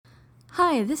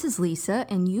Hi, this is Lisa,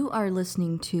 and you are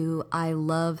listening to I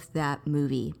Love That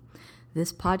Movie.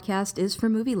 This podcast is for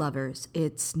movie lovers.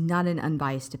 It's not an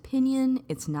unbiased opinion,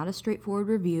 it's not a straightforward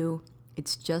review,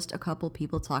 it's just a couple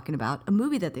people talking about a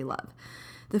movie that they love.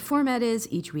 The format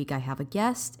is each week I have a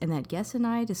guest, and that guest and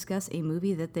I discuss a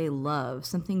movie that they love,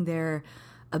 something they're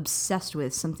obsessed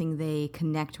with, something they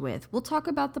connect with. We'll talk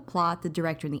about the plot, the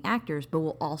director, and the actors, but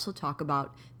we'll also talk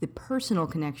about the personal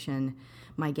connection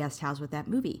my guest has with that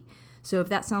movie. So if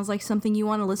that sounds like something you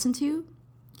want to listen to,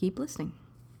 keep listening.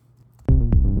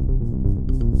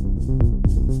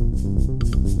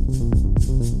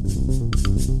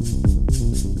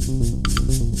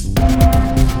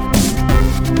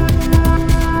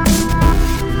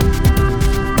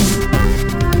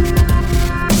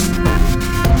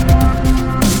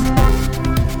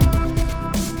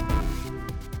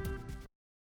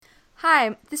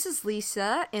 Hi, this is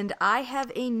Lisa, and I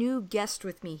have a new guest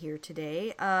with me here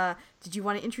today. Did you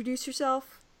want to introduce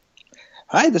yourself?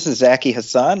 Hi, this is Zaki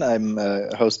Hassan. I'm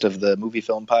a host of the Movie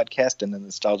Film Podcast and the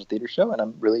Nostalgia Theater Show, and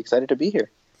I'm really excited to be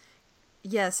here.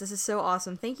 Yes, this is so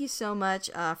awesome. Thank you so much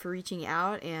for reaching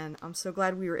out, and I'm so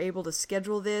glad we were able to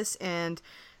schedule this, and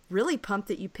really pumped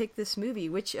that you picked this movie.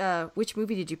 Which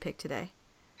movie did you pick today?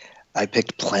 I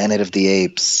picked Planet of the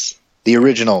Apes. The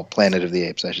original Planet of the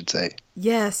Apes, I should say.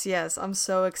 Yes. I'm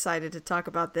so excited to talk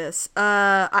about this.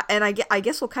 I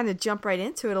guess we'll kind of jump right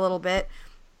into it a little bit.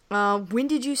 When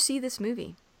did you see this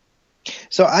movie?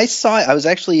 So I saw it. I was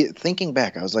actually thinking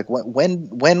back. I was like, when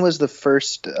was the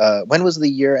first? When was the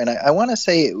year? And I want to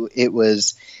say it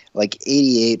was like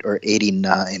 88 or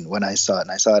 89 when I saw it.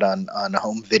 And I saw it on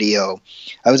home video.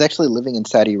 I was actually living in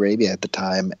Saudi Arabia at the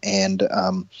time, and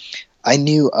I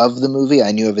knew of the movie.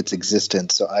 I knew of its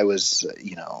existence. So I was,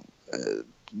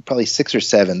 probably 6 or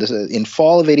 7. This in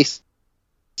fall of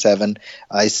 '87.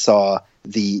 I saw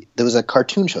there was a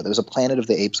cartoon show. There was a Planet of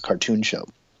the Apes cartoon show,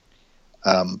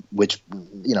 which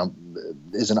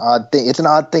is an odd thing. It's an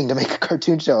odd thing to make a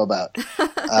cartoon show about.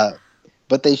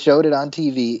 But they showed it on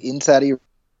TV in Saudi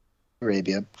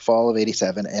Arabia, fall of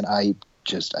 '87, and I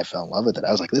fell in love with it.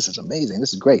 I was like, this is amazing.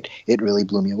 This is great. It really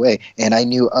blew me away. And I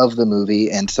knew of the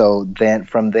movie. And so then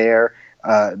from there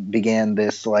began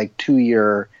this like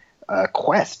 2-year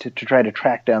quest to try to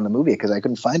track down the movie because I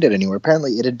couldn't find it anywhere.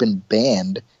 Apparently it had been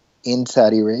banned in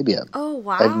Saudi Arabia. Oh,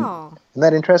 wow. Isn't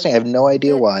that interesting? I have no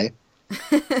idea why.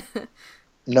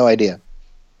 No idea.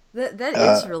 That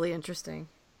is really interesting.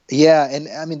 Yeah. And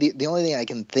I mean, the only thing I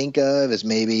can think of is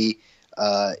maybe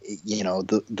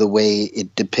the way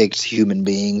it depicts human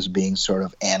beings being sort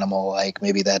of animal-like.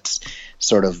 Maybe that's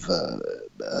sort of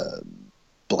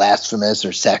blasphemous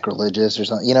or sacrilegious or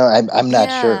something. I'm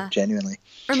not sure, genuinely.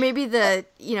 Or maybe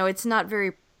it's not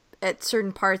very, at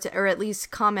certain parts, or at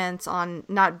least comments on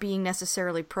not being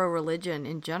necessarily pro-religion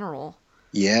in general.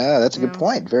 Yeah, that's a good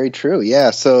point. Very true.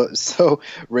 Yeah. So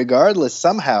regardless,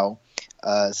 somehow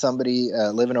somebody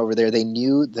living over there, they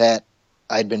knew that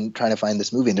I'd been trying to find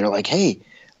this movie, and they're like, "Hey,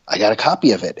 I got a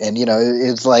copy of it," and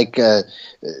it's like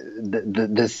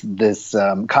this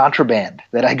contraband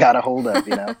that I got a hold of,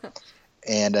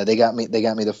 and they got me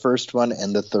the first one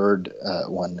and the third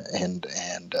one,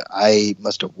 and I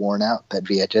must have worn out that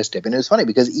VHS tape. And it was funny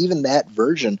because even that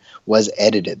version was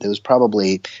edited. There was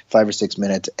probably 5 or 6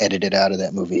 minutes edited out of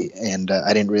that movie, and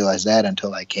I didn't realize that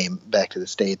until I came back to the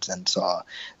States and saw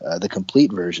the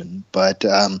complete version. But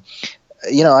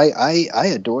I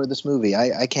adore this movie.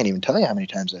 I can't even tell you how many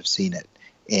times I've seen it.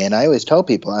 And I always tell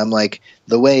people, I'm like,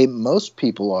 the way most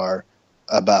people are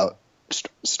about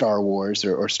Star Wars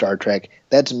or Star Trek,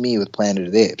 that's me with Planet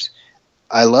of the Apes.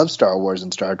 I love Star Wars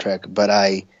and Star Trek, but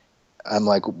I'm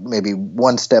like maybe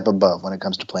one step above when it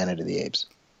comes to Planet of the Apes.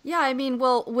 Yeah, I mean,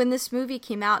 well, when this movie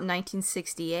came out in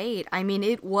 1968, I mean,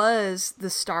 it was the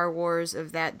Star Wars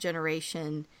of that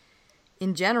generation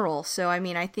in general. So I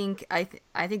mean, I think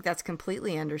that's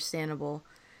completely understandable.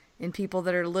 And people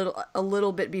that are a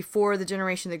little bit before the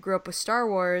generation that grew up with Star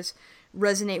Wars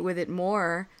resonate with it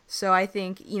more. So I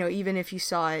think, even if you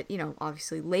saw it,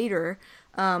 obviously later,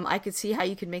 I could see how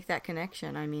you could make that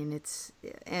connection. I mean, it's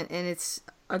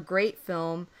a great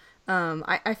film.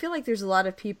 I feel like there's a lot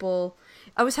of people.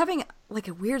 I was having like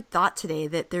a weird thought today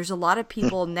that there's a lot of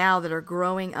people now that are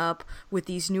growing up with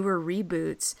these newer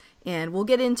reboots, and we'll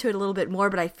get into it a little bit more,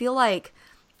 but I feel like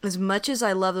as much as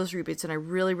I love those reboots, and I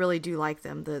really, really do like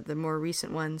them, the more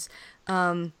recent ones,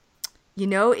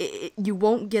 you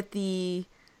won't get the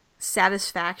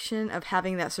satisfaction of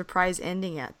having that surprise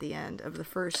ending at the end of the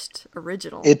first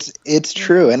original. It's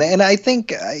true. And I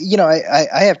think,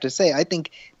 I have to say, I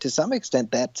think to some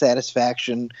extent that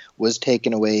satisfaction was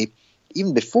taken away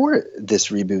even before this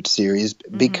reboot series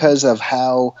because of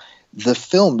how the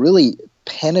film really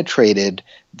penetrated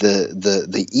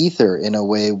the ether in a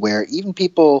way where even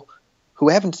people who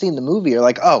haven't seen the movie are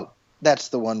like, oh, that's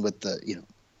the one with the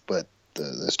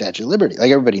Statue of Liberty.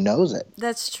 Like, everybody knows it.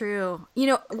 That's true. You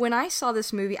know, when I saw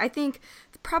this movie, I think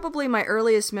probably my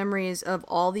earliest memories of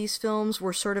all these films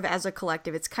were sort of as a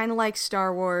collective. It's kind of like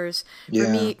Star Wars.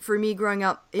 Yeah. For me growing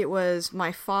up, it was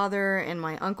my father and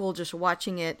my uncle just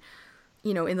watching it,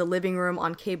 you know, in the living room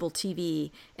on cable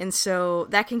TV. And so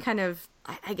that can kind of,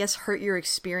 I guess, hurt your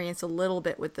experience a little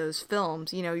bit with those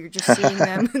films. You know, you're just seeing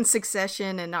them in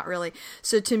succession and not really.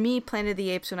 So to me, Planet of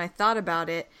the Apes, when I thought about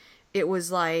it, it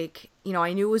was like, you know,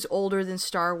 I knew it was older than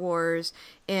Star Wars.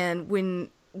 And when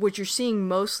what you're seeing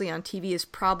mostly on TV is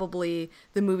probably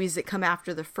the movies that come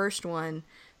after the first one,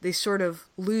 they sort of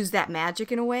lose that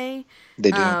magic in a way.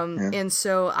 They do. Yeah. And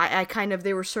so I kind of,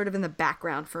 they were sort of in the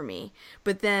background for me.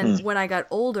 But then when I got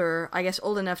older, I guess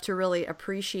old enough to really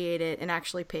appreciate it and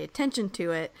actually pay attention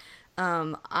to it,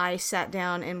 I sat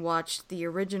down and watched the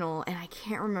original, and I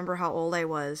can't remember how old I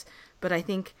was, but I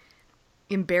think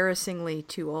embarrassingly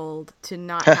too old to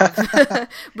not have.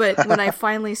 But when I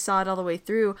finally saw it all the way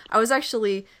through, I was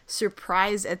actually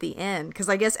surprised at the end, because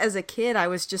I guess as a kid I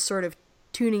was just sort of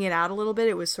tuning it out a little bit.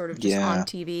 It was sort of just on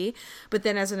TV. But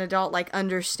then as an adult, like,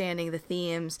 understanding the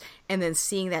themes and then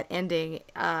seeing that ending,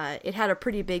 it had a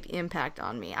pretty big impact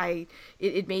on me.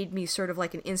 It made me sort of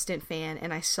like an instant fan,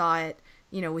 and I saw it,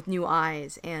 you know, with new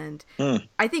eyes. And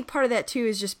I think part of that too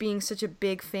is just being such a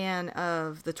big fan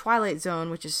of The Twilight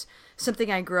Zone, which is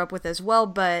something I grew up with as well.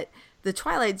 But The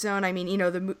Twilight Zone, I mean, you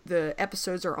know, the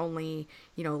episodes are only,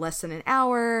 you know, less than an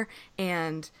hour,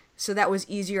 and so that was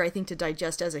easier, I think, to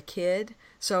digest as a kid.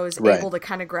 So I was able to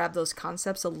kind of grab those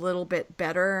concepts a little bit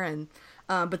better. And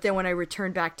but then when I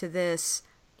returned back to this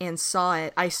and saw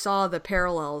it, I saw the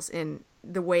parallels in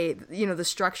the way, you know, the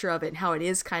structure of it and how it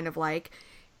is kind of like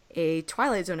a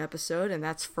Twilight Zone episode, and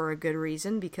that's for a good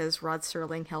reason, because Rod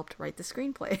Serling helped write the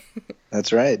screenplay.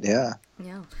 That's right, yeah.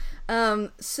 Yeah.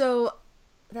 So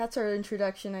that's our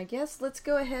introduction, I guess. Let's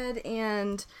go ahead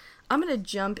and I'm going to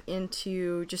jump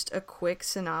into just a quick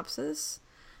synopsis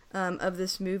of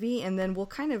this movie, and then we'll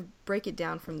kind of break it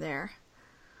down from there.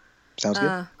 Sounds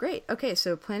good. Great. Okay,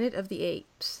 so Planet of the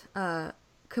Apes.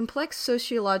 Complex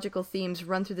sociological themes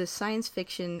run through this science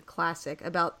fiction classic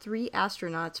about 3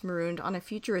 astronauts marooned on a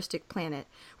futuristic planet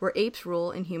where apes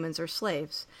rule and humans are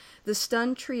slaves. The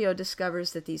stunned trio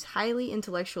discovers that these highly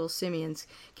intellectual simians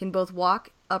can both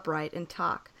walk upright and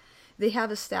talk. They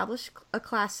have established a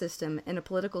class system and a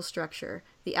political structure.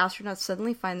 The astronauts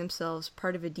suddenly find themselves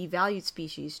part of a devalued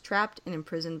species trapped and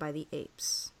imprisoned by the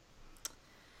apes.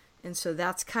 And so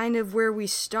that's kind of where we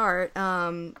start.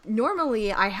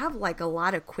 Normally, I have like a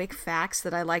lot of quick facts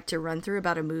that I like to run through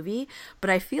about a movie,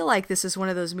 but I feel like this is one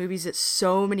of those movies that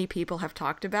so many people have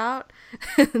talked about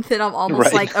that I'm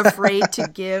almost like afraid to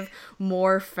give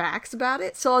more facts about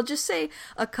it. So I'll just say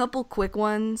a couple quick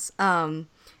ones, and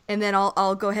then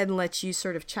I'll go ahead and let you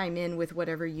sort of chime in with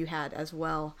whatever you had as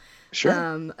well.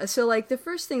 Sure. So like the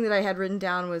first thing that I had written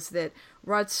down was that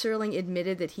Rod Serling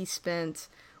admitted that he spent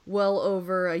well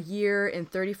over a year and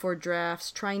 34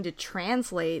 drafts trying to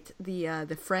translate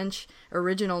the French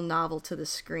original novel to the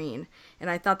screen. And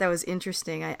I thought that was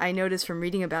interesting. I noticed from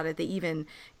reading about it, they even,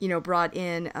 you know, brought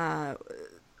in,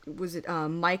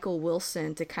 Michael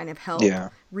Wilson to kind of help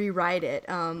rewrite it.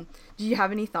 Do you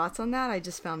have any thoughts on that? I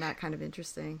just found that kind of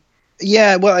interesting.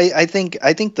 Yeah, well, I think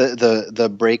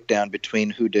the breakdown between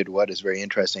who did what is very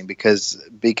interesting, because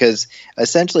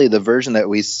essentially the version that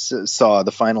we saw,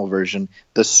 the final version,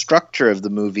 the structure of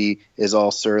the movie is all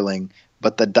Serling,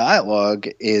 but the dialogue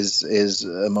is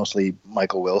mostly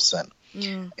Michael Wilson.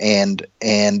 And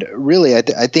really,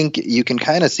 I think you can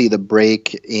kind of see the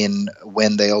break in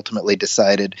when they ultimately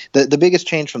decided. The biggest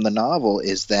change from the novel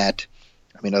is that,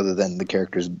 I mean, other than the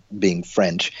characters being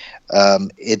French,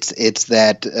 it's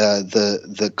that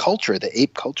the culture, the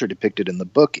ape culture depicted in the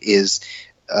book, is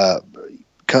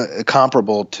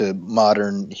comparable to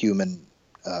modern human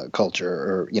culture,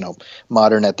 or, you know,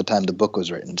 modern at the time the book was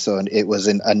written. So it was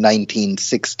in a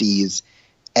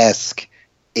 1960s-esque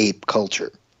ape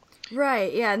culture.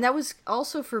 Right, yeah, and that was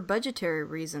also for budgetary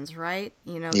reasons, right?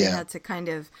 You know, they had to kind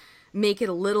of make it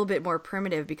a little bit more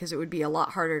primitive because it would be a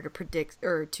lot harder to predict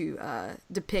or to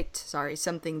depict,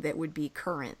 something that would be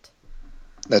current.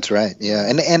 That's right. Yeah.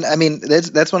 And I mean,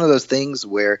 that's one of those things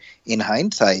where in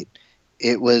hindsight,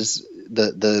 it was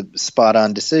the spot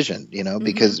on decision,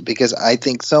 because I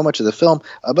think so much of the film,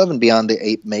 above and beyond the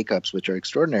ape makeups, which are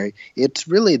extraordinary, it's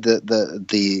really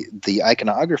the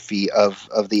iconography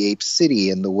of the ape city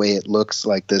and the way it looks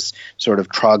like this sort of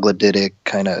troglodytic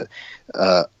kind of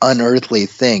unearthly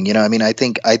thing. I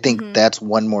think that's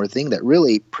one more thing that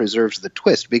really preserves the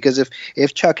twist, because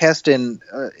if Chuck Heston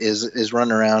is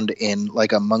running around in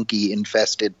like a monkey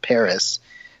infested Paris,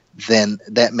 then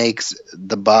that makes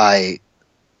the buy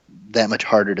that much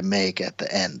harder to make at the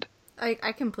end.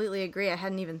 I completely agree. I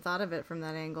hadn't even thought of it from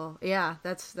that angle. Yeah,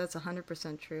 that's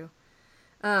 100% true.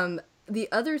 The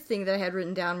other thing that I had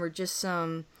written down were just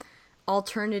some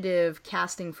alternative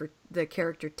casting for the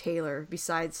character Taylor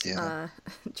besides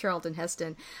Charlton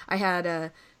Heston. I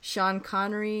had Sean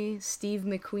Connery, Steve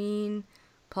McQueen,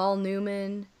 Paul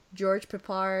Newman, George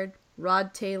Peppard,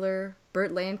 Rod Taylor,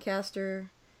 Burt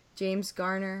Lancaster, James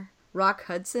Garner, Rock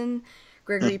Hudson,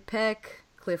 Gregory Peck,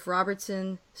 Cliff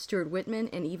Robertson, Stuart Whitman,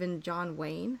 and even John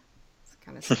Wayne. It's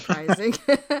kind of surprising.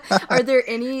 Are there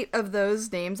any of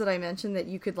those names that I mentioned that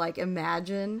you could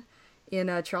imagine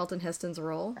in Charlton Heston's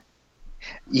role?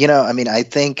 I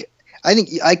think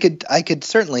I could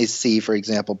certainly see, for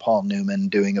example, Paul Newman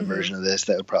doing a version of this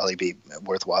that would probably be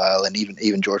worthwhile, and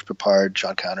even George Peppard,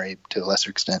 Sean Connery to a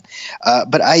lesser extent.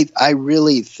 But I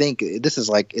really think this is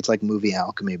it's like movie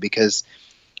alchemy, because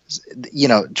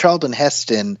Charlton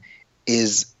Heston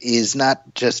is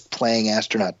not just playing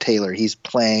astronaut Taylor; he's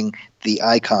playing the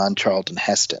icon Charlton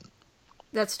Heston.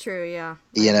 That's true, yeah.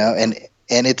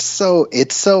 And it's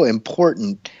so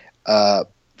important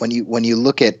when you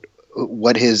look at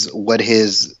what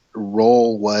his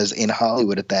role was in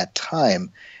Hollywood at that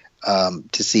time,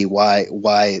 to see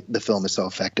why the film is so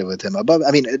effective with him.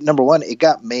 Number one, it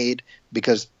got made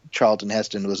because Charlton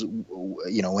Heston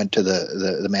went to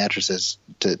the mattresses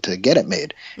to get it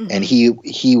made, and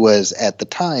he was at the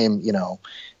time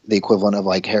the equivalent of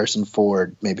like Harrison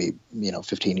Ford, maybe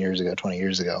 15 years ago, 20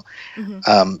 years ago.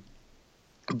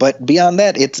 But beyond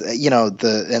that, it's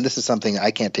and this is something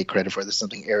I can't take credit for. This is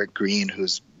something Eric Green,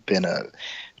 who's been a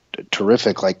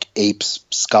terrific apes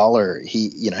scholar,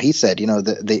 he said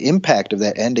the impact of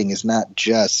that ending is not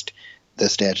just the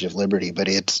Statue of Liberty, but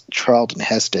it's Charlton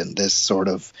Heston, this sort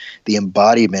of the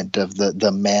embodiment of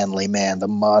the manly man, the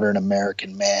modern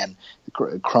American man,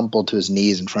 crumpled to his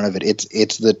knees in front of it.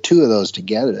 It's the two of those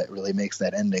together that really makes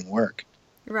that ending work.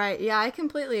 Right. Yeah, I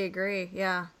completely agree.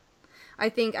 Yeah. I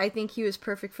think he was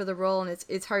perfect for the role, and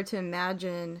it's hard to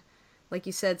imagine, like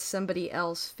you said, somebody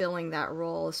else filling that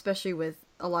role, especially with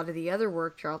a lot of the other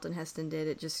work Charlton Heston did.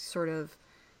 It just sort of,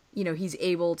 he's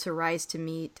able to rise to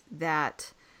meet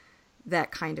that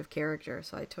kind of character.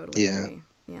 So I totally agree.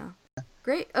 Yeah.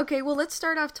 Great. Okay, well, let's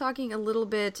start off talking a little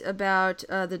bit about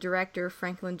the director,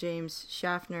 Franklin James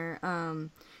Schaffner.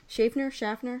 Schaffner?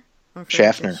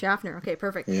 Schaffner. Okay,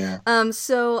 perfect. Yeah.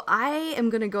 So I am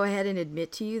going to go ahead and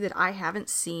admit to you that I haven't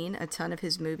seen a ton of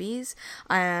his movies.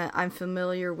 I'm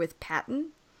familiar with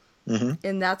Patton,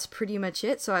 and that's pretty much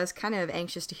it. So I was kind of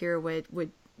anxious to hear what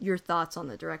your thoughts on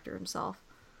the director himself.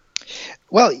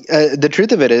 Well, the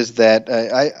truth of it is that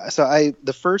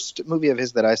the first movie of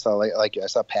his that I saw, like I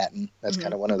saw Patton. That's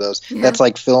kind of one of those. Yeah. That's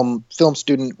like film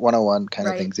student 101 kind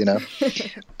of things,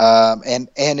 And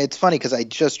it's funny because I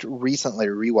just recently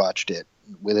rewatched it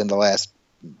within the last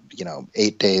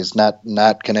 8 days,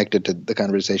 not connected to the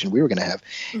conversation we were going to have,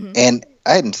 and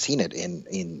I hadn't seen it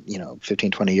in 15,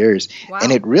 20 years. Wow.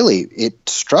 And it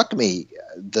struck me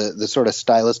the sort of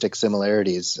stylistic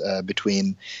similarities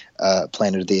between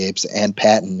Planet of the Apes and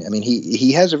Patton. I mean,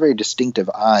 he has a very distinctive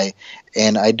eye,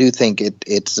 and I do think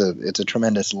it's a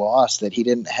tremendous loss that he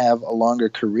didn't have a longer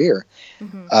career.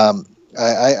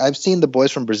 I've seen The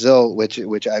Boys from Brazil,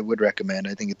 which I would recommend.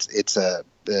 I think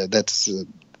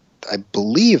I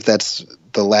believe that's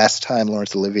the last time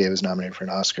Laurence Olivier was nominated for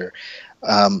an Oscar.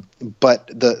 But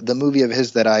the movie of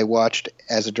his that I watched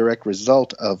as a direct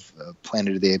result of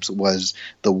Planet of the Apes was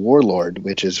The Warlord,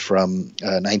 which is from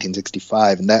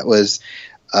 1965, and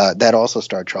that also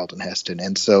starred Charlton Heston.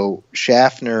 And so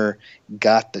Schaffner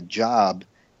got the job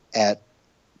at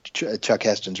Chuck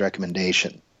Heston's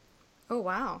recommendation. Oh,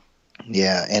 wow.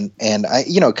 Yeah, and I,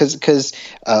 because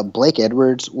Blake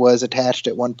Edwards was attached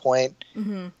at one point.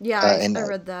 Yeah, I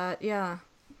read that. Yeah.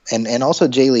 And also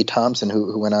J. Lee Thompson,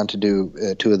 who went on to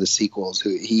do two of the sequels. Who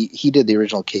he did the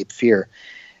original Cape Fear.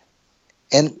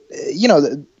 And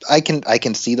I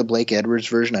can see the Blake Edwards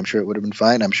version. I'm sure it would have been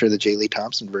fine. I'm sure the J. Lee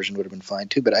Thompson version would have been fine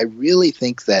too. But I really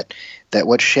think that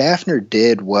what Schaffner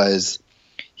did was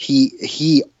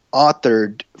he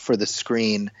authored for the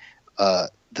screen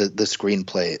the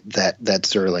screenplay that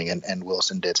Serling and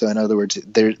Wilson did. So in other words,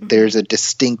 there's a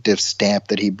distinctive stamp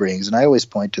that he brings, and I always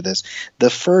point to this. The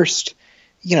first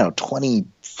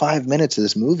 25 minutes of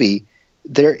this movie,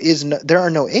 there are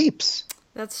no apes.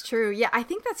 That's true. Yeah, I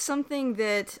think that's something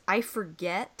that I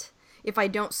forget if I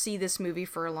don't see this movie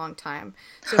for a long time.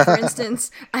 So, for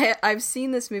instance, I've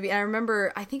seen this movie, and I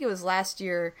remember, I think it was last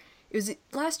year. It was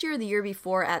last year or the year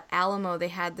before at Alamo. They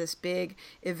had this big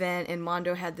event, and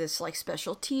Mondo had this like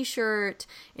special T-shirt.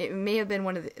 It may have been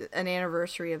an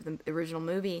anniversary of the original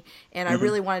movie, and I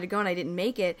really wanted to go, and I didn't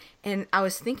make it. And I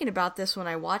was thinking about this when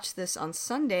I watched this on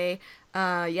Sunday,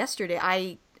 yesterday.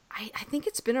 I think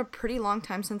it's been a pretty long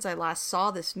time since I last saw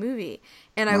this movie,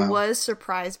 and I was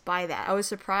surprised by that. I was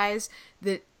surprised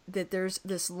that there's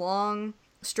this long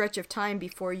stretch of time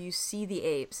before you see the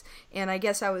apes. And I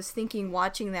guess I was thinking,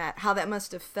 watching that, how that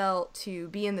must have felt to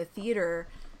be in the theater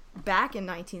back in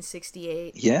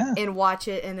 1968 and watch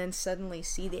it and then suddenly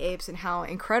see the apes, and how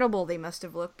incredible they must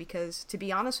have looked, because to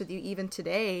be honest with you, even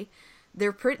today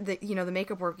they're pretty, the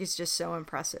makeup work is just so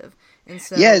impressive. And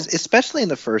so especially in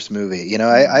the first movie,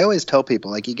 I always tell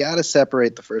people, like, you got to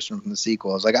separate the first one from the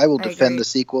sequels. Like, I will defend the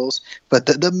sequels, but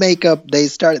the makeup, they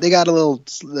got a little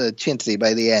chintzy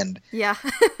by the end. Yeah.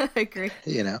 I agree.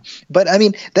 But I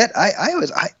mean, that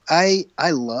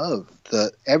I love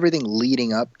everything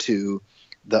leading up to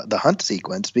the hunt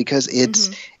sequence, because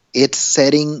it's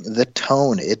setting the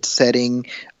tone, it's setting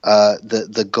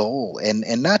the goal,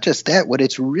 and not just that. What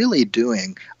it's really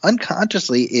doing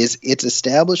unconsciously is it's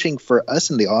establishing for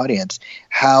us in the audience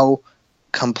how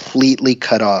completely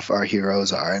cut off our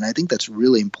heroes are, and I think that's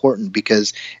really important,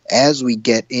 because as we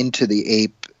get into the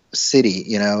ape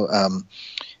city,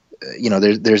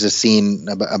 there's a scene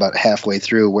about halfway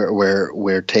through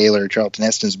where Taylor, Charlton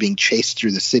Heston, is being chased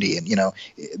through the city, and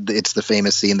it's the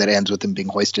famous scene that ends with him being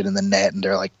hoisted in the net, and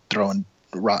they're like throwing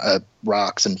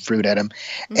rocks and fruit at him.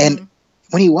 And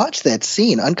when you watch that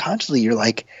scene, unconsciously you're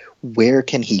like, where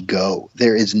can he go?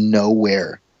 There is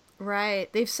nowhere.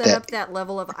 They've set up that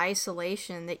level of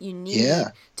isolation that you need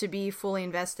to be fully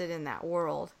invested in that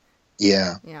world.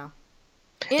 And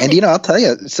I'll tell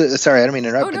you, sorry, I don't mean to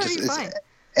interrupt, but you're fine.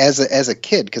 As a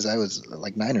kid, because I was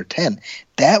like 9 or 10,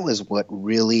 that was what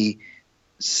really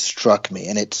struck me,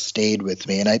 and it stayed with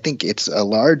me. And I think it's to a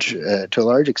large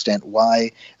extent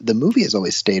why the movie has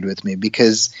always stayed with me,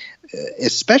 because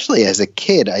especially as a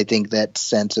kid, I think that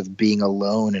sense of being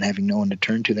alone and having no one to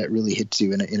turn to, that really hits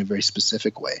you in a very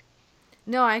specific way.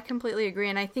 No, I completely agree,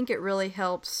 and I think it really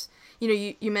helps.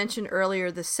 You mentioned earlier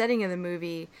the setting of the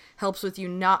movie helps with you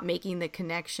not making the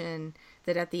connection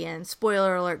that at the end,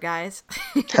 spoiler alert, guys,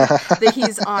 that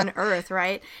he's on Earth,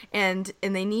 right? And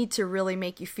they need to really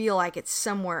make you feel like it's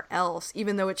somewhere else,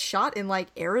 even though it's shot in like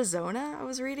Arizona. I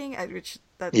was reading, which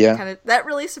that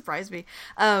really surprised me.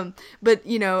 But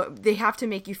they have to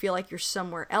make you feel like you're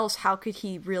somewhere else. How could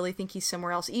he really think he's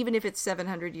somewhere else, even if it's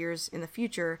 700 years in the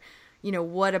future?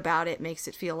 What about it makes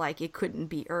it feel like it couldn't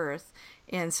be Earth?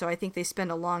 And so I think they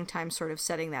spend a long time sort of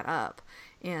setting that up,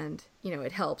 and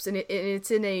it helps, and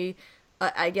it's in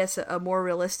I guess a more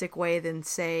realistic way than,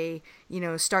 say,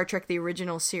 Star Trek, the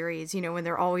original series, when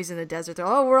they're always in the desert,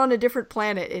 we're on a different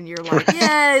planet, and you're like,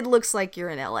 yeah, it looks like you're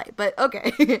in LA, but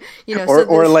okay.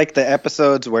 Or like the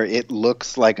episodes where it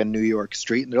looks like a New York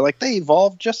street, and they're like, they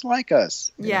evolved just like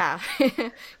us. Yeah.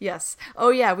 Yes. Oh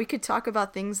yeah, we could talk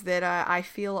about things that I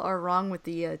feel are wrong with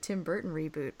the Tim Burton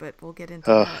reboot, but we'll get into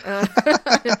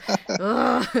that.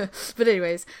 But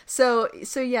anyways, so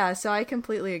I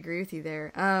completely agree with you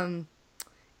there.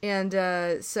 And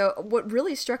so what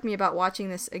really struck me about watching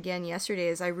this again yesterday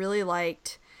is I really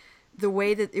liked the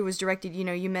way that it was directed.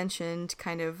 You mentioned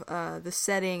kind of the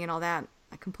setting and all that.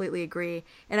 I completely agree.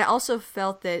 And I also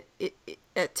felt that it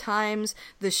at times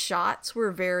the shots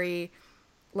were very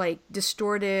like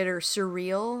distorted or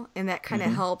surreal, and that kind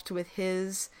of helped with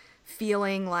his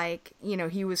feeling like,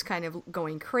 he was kind of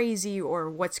going crazy or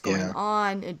what's going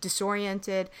on, and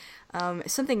disoriented.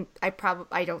 Something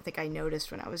I don't think I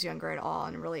noticed when I was younger at all,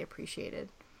 and really appreciated.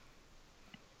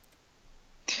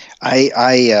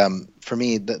 For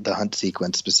me, the hunt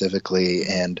sequence specifically,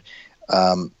 and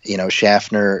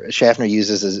Schaffner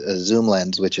uses a zoom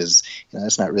lens, which is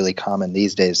that's not really common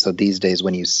these days. So these days,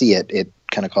 when you see it, it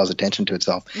kind of calls attention to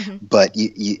itself. But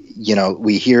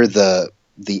we hear the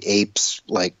apes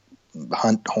like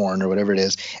hunt horn or whatever it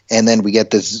is, and then we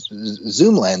get this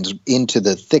zoom lens into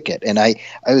the thicket, and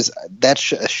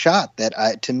that's a shot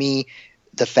that to me,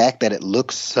 the fact that it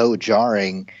looks so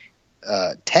jarring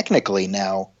technically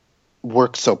now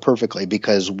works so perfectly,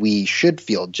 because we should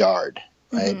feel jarred,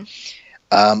 right?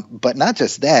 But not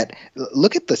just that.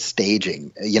 Look at the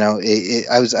staging.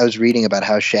 I was reading about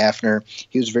how Schaffner,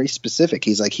 he was very specific.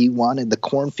 He's like, he wanted the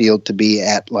cornfield to be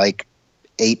at like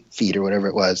 8 feet or whatever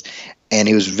it was, and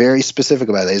he was very specific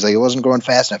about that. He's like, it wasn't growing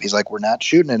fast enough. He's like, we're not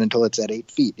shooting it until it's at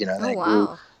 8 feet. And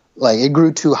Oh, wow. it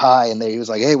grew too high, and he was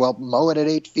like, hey, well, mow it at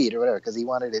 8 feet or whatever, because he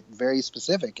wanted it very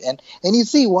specific. And you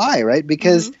see why, right?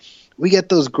 Because we get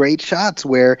those great shots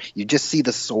where you just see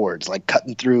the swords like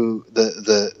cutting through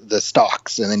the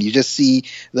stalks, and then you just see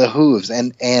the hooves.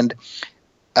 And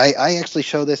I actually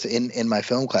show this in my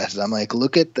film classes. I'm like,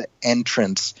 look at the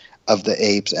entrance of the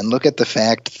apes, and look at the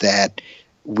fact that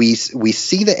we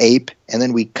see the ape, and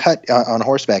then we cut on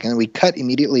horseback, and then we cut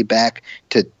immediately back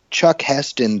to Chuck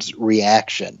Heston's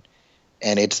reaction,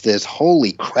 and it's this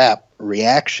holy crap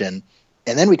reaction.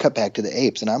 And then we cut back to the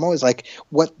apes, and I'm always like,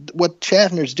 what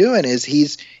Schaffner's doing is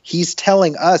he's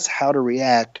telling us how to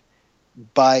react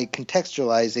by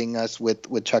contextualizing us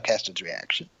with Chuck Heston's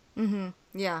reaction. Mm-hmm.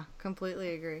 Yeah,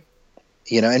 completely agree.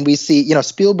 And we see,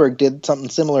 Spielberg did something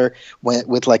similar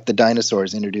with like the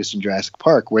dinosaurs introduced in Jurassic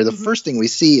Park, where the first thing we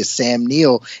see is Sam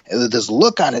Neill, this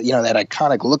look on it, that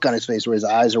iconic look on his face where his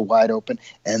eyes are wide open,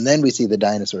 and then we see the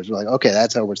dinosaurs. We're like, okay,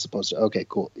 that's how we're supposed to. Okay,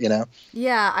 cool.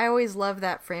 Yeah, I always love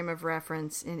that frame of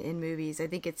reference in movies. I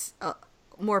think it's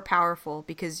more powerful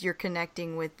because you're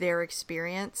connecting with their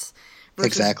experience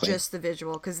versus just the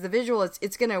visual. Because the visual,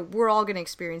 we're all gonna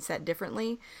experience that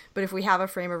differently. But if we have a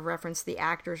frame of reference, the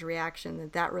actor's reaction,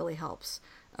 that really helps.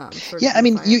 Yeah, I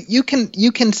mean, you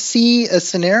can see a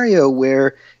scenario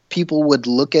where people would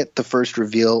look at the first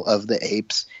reveal of the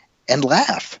apes and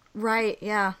laugh. Right.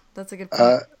 Yeah, that's a good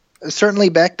point. Certainly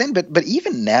back then, but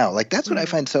even now, like that's what I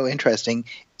find so interesting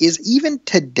is even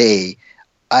today.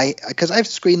 Because I've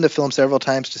screened the film several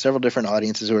times to several different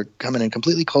audiences who are coming in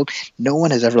completely cold. No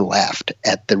one has ever laughed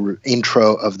at the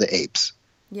intro of the apes.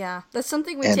 Yeah, that's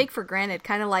something we take for granted,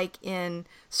 kind of like in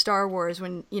Star Wars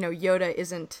when, Yoda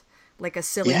isn't like a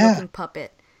silly looking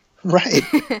puppet. Right.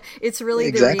 It's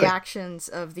really the reactions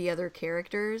of the other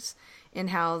characters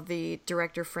and how the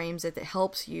director frames it that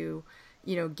helps you,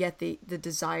 get the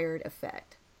desired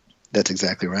effect. That's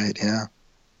exactly right, yeah.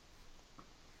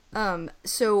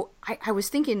 So I was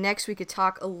thinking next we could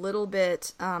talk a little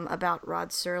bit about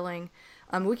Rod Serling.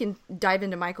 We can dive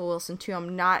into Michael Wilson too.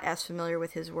 I'm not as familiar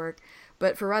with his work,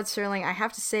 but for Rod Serling, I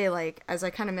have to say, like, as I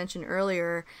kind of mentioned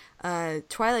earlier,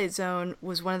 Twilight Zone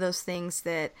was one of those things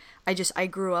that I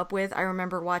grew up with. I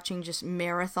remember watching just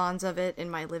marathons of it in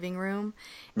my living room.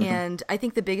 And I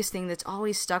think the biggest thing that's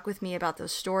always stuck with me about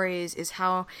those stories is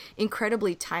how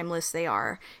incredibly timeless they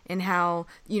are, and how,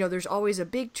 there's always a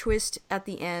big twist at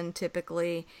the end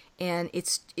typically, and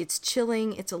it's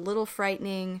chilling, it's a little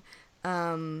frightening,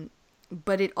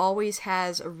 but it always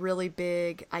has a really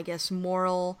big, I guess,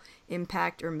 moral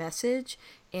impact or message.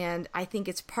 And I think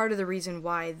it's part of the reason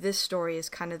why this story is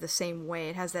kind of the same way.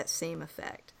 It has that same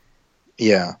effect.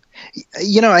 Yeah.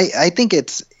 I think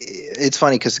it's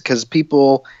funny because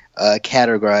people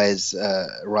categorize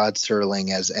Rod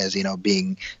Serling as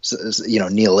being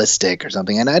nihilistic or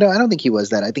something, and I don't think he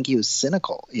was that. I think he was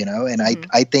cynical, and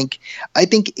I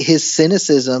think his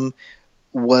cynicism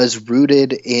was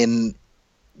rooted in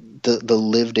the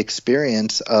lived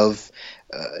experience of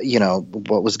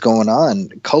what was going on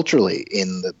culturally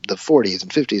in the 40s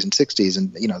and 50s and 60s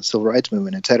and the civil rights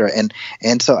movement, et cetera.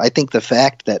 And so I think the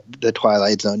fact that the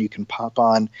Twilight Zone, you can pop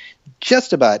on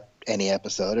just about any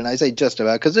episode, and I say just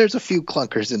about because there's a few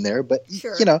clunkers in there, but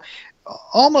sure.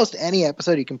 Almost any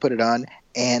episode you can put it on,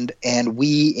 and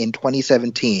we in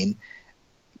 2017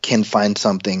 can find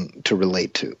something to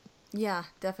relate to. Yeah,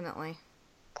 definitely.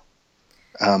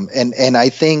 And I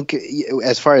think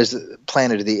as far as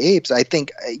Planet of the Apes, I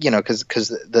think because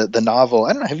the novel,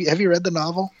 I don't know, have you read the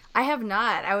novel? I have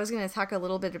not. I was going to talk a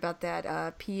little bit about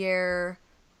that Pierre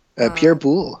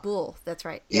Boulle. Boulle, that's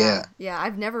right. Yeah.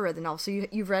 I've never read the novel. So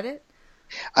you've read it?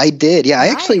 I did. Yeah, nice.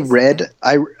 I actually read.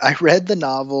 I read the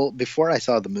novel before I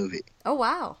saw the movie. Oh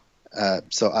wow.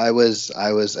 So I was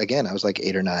like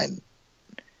 8 or 9,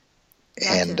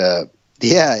 Gotcha. and.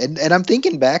 Yeah, and I'm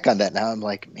thinking back on that now. I'm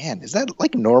like, man, is that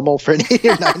like normal for an 8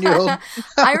 or 9-year-old?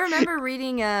 I remember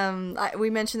reading.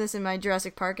 We mentioned this in my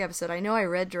Jurassic Park episode. I know I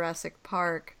read Jurassic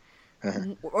Park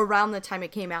around the time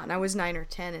it came out, and I was 9 or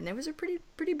 10, and it was a pretty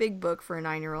big book for a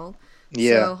 9-year-old.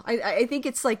 Yeah. So I think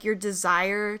it's like your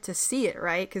desire to see it,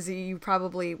 right? Because you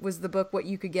probably was the book what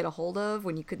you could get a hold of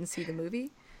when you couldn't see the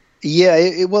movie. Yeah.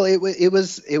 It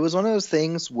was one of those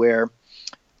things where.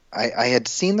 I had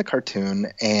seen the cartoon,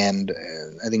 and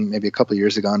I think maybe a couple of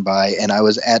years had gone by, and I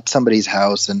was at somebody's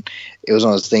house, and it was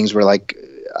one of those things where like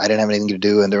I didn't have anything to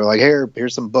do, and they were like,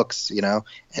 here's some books, and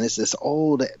it's this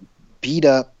old beat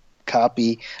up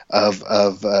copy of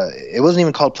it wasn't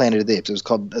even called Planet of the Apes. It was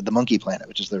called The Monkey Planet,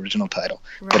 which is the original title.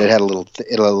 Right. But it had a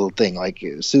little thing like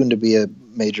soon to be a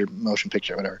major motion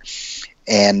picture, whatever.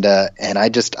 And I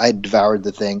devoured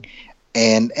the thing,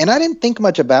 and I didn't think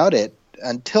much about it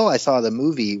until I saw the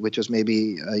movie, which was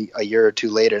maybe a year or two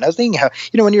later. And I was thinking how,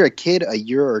 when you're a kid, a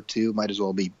year or two might as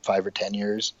well be 5 or 10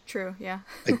 years. True, yeah.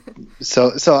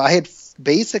 So I had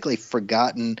basically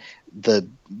forgotten the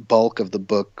bulk of the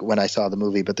book when I saw the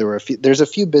movie, but there's a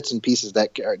few bits and pieces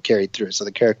that carried through. So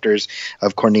the characters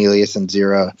of Cornelius and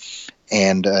Zira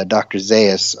and Dr.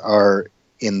 Zaius are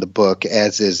in the book,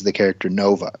 as is the character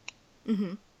Nova.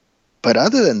 Mm-hmm. But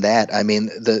other than that, I mean,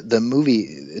 the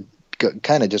movie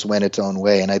kind of just went its own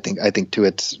way, and I think to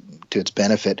its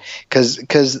benefit, because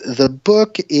the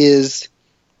book is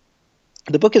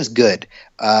good,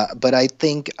 but I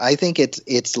think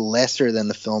it's lesser than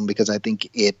the film because I think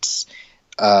it's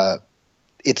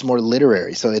more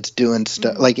literary. So it's doing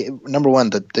stuff like, number one,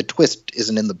 the twist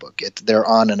isn't in the book. They're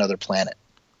on another planet.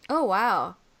 Oh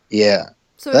wow! Yeah,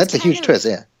 so that's a huge twist.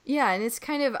 Yeah. Yeah, and it's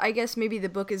kind of, I guess maybe the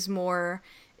book is more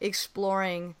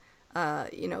exploring,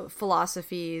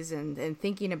 philosophies and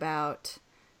thinking about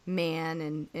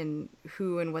man and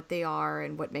who and what they are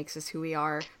and what makes us who we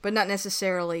are, but not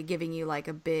necessarily giving you like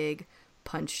a big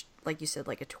punch, like you said,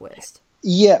 like a twist.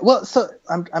 Yeah, well, so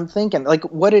I'm thinking like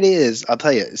what it is. I'll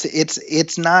tell you,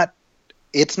 it's not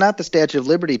the Statue of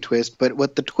Liberty twist, but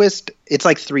what the twist, it's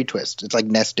like 3 twists. It's like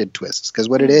nested twists, because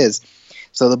what it is.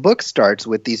 So the book starts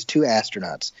with these 2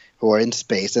 astronauts who are in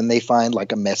space, and they find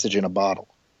like a message in a bottle.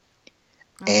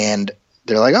 Okay. And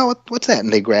they're like, oh, what's that?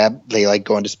 And they like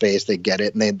go into space, they get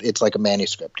it, and it's like a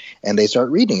manuscript. And they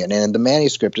start reading it. And the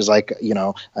manuscript is like,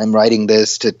 I'm writing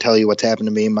this to tell you what's happened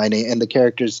to me. My name, and the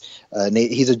character's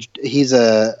he's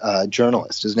a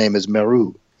journalist. His name is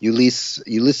Meru,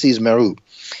 Ulysses Meru.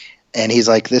 And he's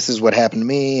like, this is what happened to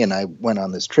me, and I went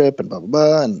on this trip, and blah, blah,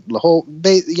 blah, and the whole,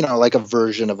 like a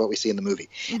version of what we see in the movie.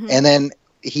 Mm-hmm. And then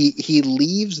he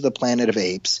leaves the Planet of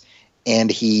Apes,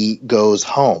 and he goes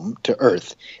home to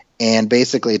Earth. And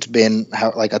basically it's been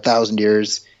like 1,000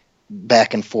 years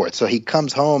back and forth. So he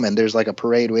comes home, and there's like a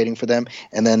parade waiting for them.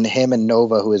 And then him and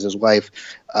Nova, who is his wife,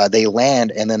 they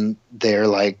land, and then they're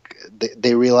like,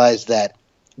 they realize that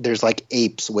there's like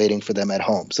apes waiting for them at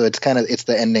home. So it's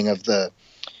the ending of the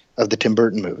Tim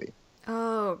Burton movie.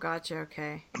 Oh, gotcha.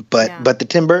 Okay. But the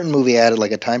Tim Burton movie added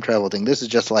like a time travel thing. This is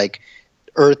just like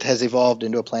Earth has evolved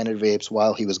into a Planet of Apes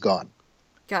while he was gone.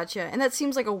 Gotcha. And that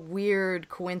seems like a weird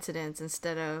coincidence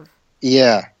instead of.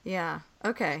 Yeah. Yeah.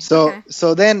 Okay. So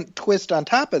then twist on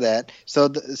top of that. So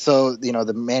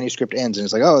the manuscript ends, and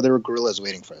it's like, oh, there were gorillas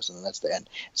waiting for us, and then that's the end.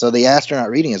 So the astronaut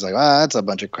reading is like, that's a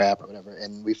bunch of crap or whatever,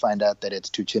 and we find out that it's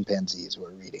 2 chimpanzees who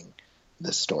are reading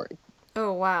this story.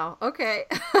 Oh, wow. Okay.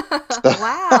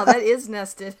 Wow, that is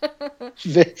nested.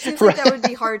 Seems like that would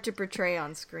be hard to portray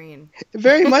on screen.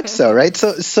 Very much so, right?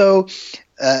 So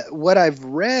what I've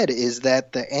read is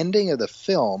that the ending of the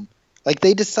film, like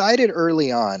they decided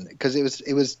early on, because it was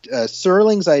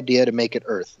Serling's idea to make it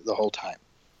Earth the whole time.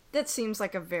 That seems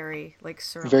like a very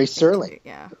Serling. Very Serling.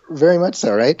 Yeah. Very much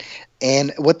so, right?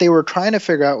 And what they were trying to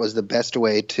figure out was the best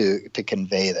way to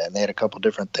convey that. And they had a couple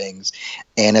different things.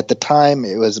 And at the time,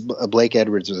 it was Blake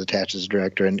Edwards was attached as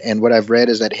director. And what I've read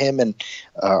is that him and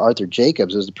Arthur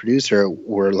Jacobs, as the producer,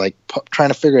 were like trying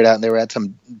to figure it out. And they were at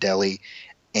some deli.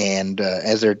 And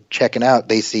as they're checking out,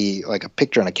 they see like a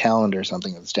picture on a calendar or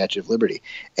something of the Statue of Liberty.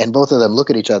 And both of them look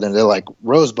at each other and they're like,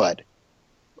 Rosebud.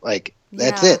 Like,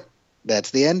 that's it.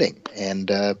 That's the ending. And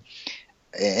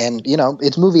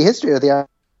it's movie history. The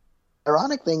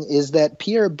ironic thing is that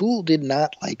Pierre Boulle did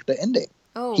not like the ending.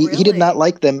 Oh, really? He did not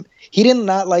like them. He did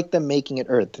not like them making it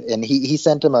Earth. And he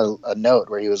sent him a note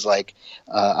where he was like,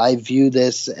 I view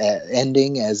this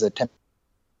ending as a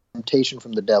temptation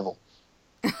from the devil.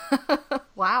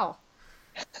 Wow.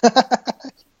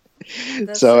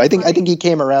 So I think he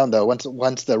came around though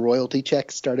once the royalty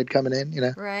checks started coming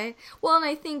in, Right. Well, and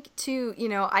I think too,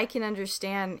 I can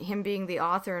understand him being the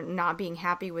author not being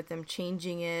happy with them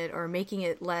changing it or making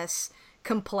it less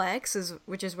complex,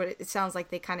 which is what it sounds like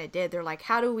they kind of did. They're like,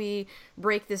 how do we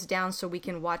break this down so we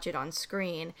can watch it on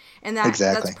screen? And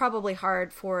that's probably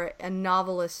hard for a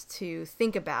novelist to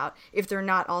think about if they're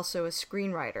not also a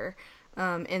screenwriter.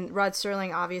 And Rod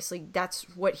Serling, obviously, that's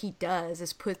what he does,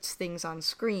 is puts things on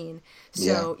screen.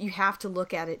 So you have to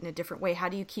look at it in a different way. How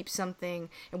do you keep something,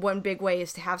 and one big way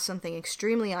is to have something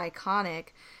extremely iconic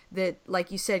that, like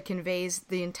you said, conveys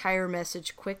the entire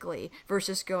message quickly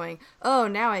versus going, oh,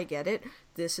 now I get it.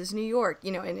 This is New York,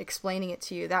 and explaining it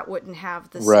to you. That wouldn't have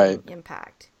the same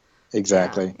impact.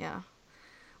 Exactly. Yeah.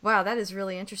 Wow, that is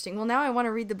really interesting. Well, now I want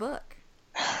to read the book.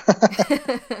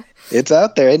 It's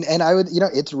out there, and I would,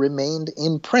 it's remained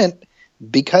in print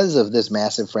because of this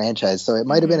massive franchise. So it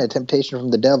might have been a temptation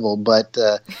from the devil, but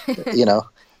the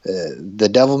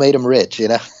devil made him rich.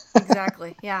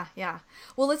 Exactly. Yeah, yeah.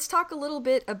 Well, let's talk a little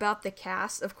bit about the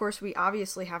cast. Of course, we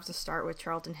obviously have to start with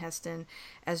Charlton Heston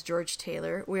as George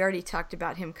Taylor. We already talked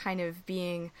about him kind of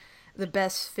being the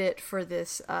best fit for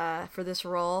this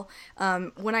role.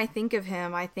 When I think of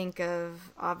him, I think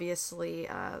of obviously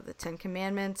the Ten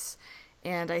Commandments,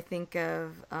 and I think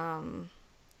of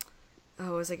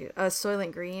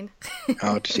Soylent Green.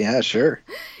 Oh yeah, sure.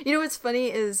 You know what's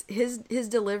funny is his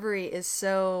delivery is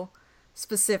so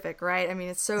specific, right? I mean,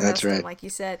 it's so That's Heston, right. like you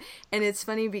said, and it's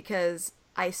funny because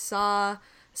I saw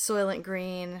Soylent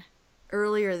Green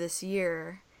earlier this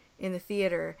year in the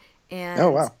theater, Oh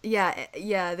and wow.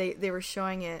 yeah, they were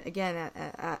showing it again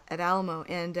at Alamo,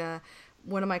 and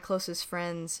one of my closest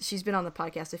friends, she's been on the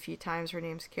podcast a few times. Her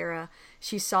name's Kara.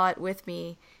 She saw it with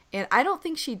me, and I don't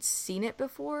think she'd seen it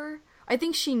before. I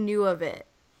think she knew of it.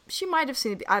 She might have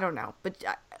seen it. I don't know, but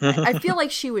I feel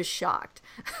like she was shocked.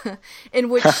 And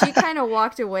what she kind of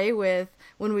walked away with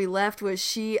when we left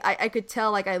was I could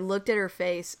tell, like, I looked at her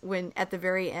face when at the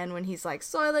very end when he's like,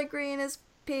 Soylent Green is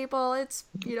people, it's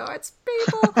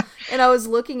people. And I was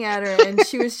looking at her and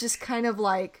she was just kind of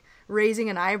like raising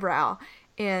an eyebrow.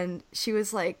 And she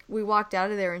was like, we walked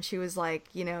out of there and she was like,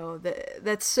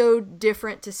 that's so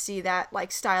different to see that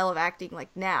like style of acting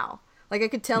like now. Like I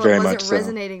could tell Very it much wasn't so.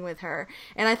 resonating with her.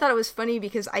 And I thought it was funny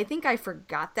because I think I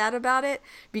forgot that about it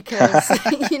because,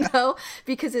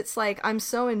 because it's like I'm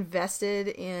so invested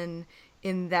in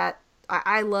that.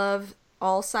 I love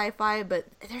all sci-fi, but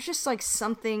there's just like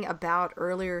something about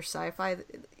earlier sci-fi,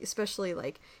 especially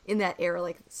like in that era,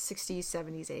 like 60s,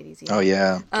 70s, 80s, Oh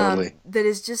yeah, totally. that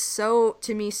is just so,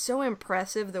 to me, so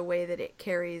impressive the way that it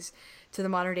carries to the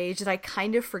modern age that I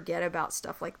kind of forget about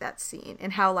stuff like that scene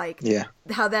and how Yeah.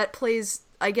 how that plays,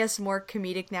 I guess, more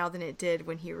comedic now than it did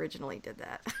when he originally did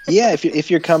that. Yeah, if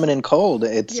you're coming in cold,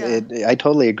 Yeah. I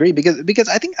totally agree because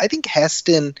I think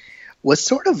Heston was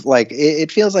sort of like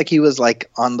it feels like he was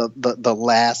like on the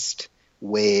last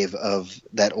wave of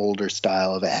that older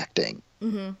style of acting.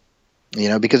 Mm-hmm.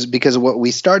 Because what we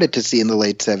started to see in the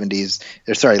late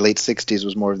 60s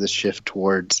was more of this shift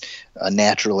towards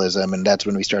naturalism, and that's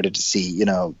when we started to see,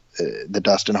 the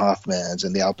Dustin Hoffmans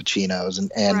and the Al Pacinos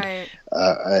and Right.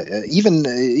 even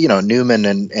Newman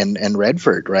and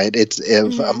Redford, right? It's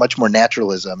a much more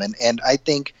naturalism, and I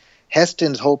think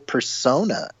Heston's whole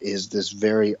persona is this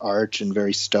very arch and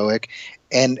very stoic,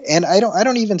 and I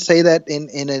don't even say that in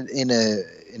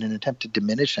an attempt to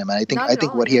diminish him. Not I at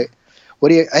think all, yeah.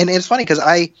 and it's funny because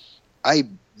I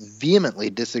vehemently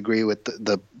disagree with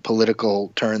the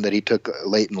political turn that he took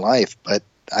late in life, but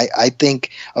I think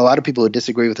a lot of people who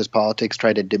disagree with his politics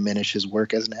try to diminish his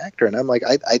work as an actor, and I'm like,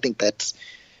 I think that's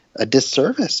a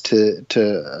disservice to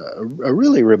a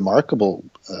really remarkable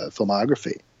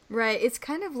filmography. Right. It's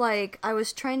kind of like I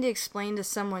was trying to explain to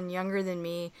someone younger than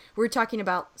me. We're talking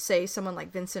about, say, someone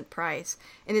like Vincent Price.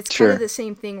 And it's kind of Sure. the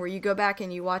same thing where you go back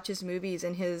and you watch his movies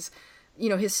and his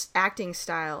acting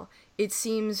style. It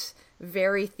seems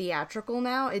very theatrical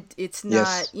now. It's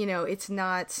not, Yes. it's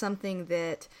not something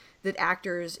that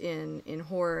actors in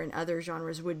horror and other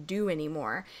genres would do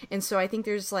anymore. And so I think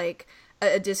there's like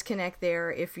a disconnect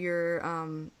there if you're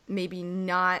maybe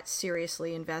not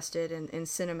seriously invested in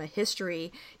cinema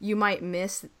history. You might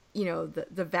miss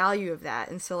the value of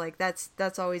that, and so like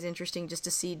that's always interesting just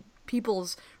to see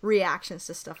people's reactions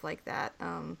to stuff like that.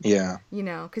 Yeah.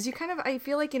 Because you kind of, I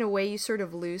feel like in a way you sort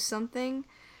of lose something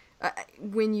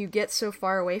when you get so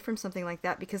far away from something like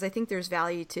that, because I think there's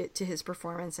value to his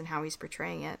performance and how he's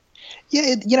portraying it.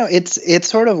 Yeah. It's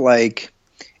sort of like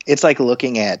it's like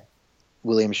looking at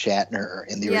William Shatner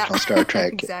in the Yeah. original Star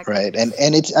Trek, Exactly. right? And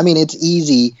it's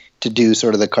easy to do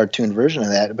sort of the cartoon version of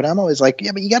that, but I'm always like,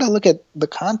 yeah, but you got to look at the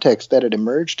context that it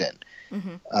emerged in.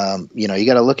 You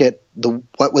got to look at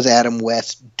what was Adam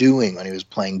West doing when he was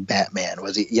playing Batman?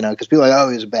 Was he, because people are like, oh,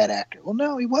 he was a bad actor. Well,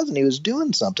 no, he wasn't. He was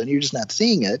doing something. You're just not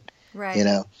seeing it. Right.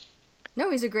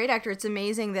 No, he's a great actor. It's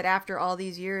amazing that after all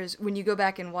these years, when you go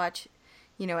back and watch,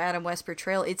 Adam West's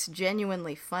portrayal, it's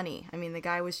genuinely funny. I mean, the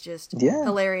guy was just Yeah.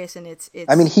 hilarious, and it's.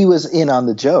 I mean, he was in on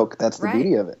the joke. That's the Right.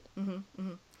 beauty of it.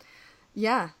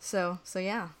 Yeah. So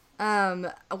yeah.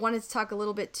 I wanted to talk a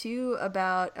little bit too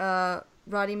about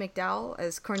Roddy McDowall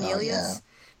as Cornelius.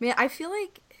 Man, I feel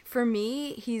like for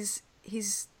me, he's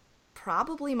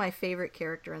probably my favorite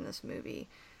character in this movie.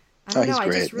 I don't he's know.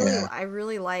 great, yeah. I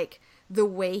really like the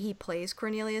way he plays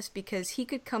Cornelius, because he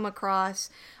could come across.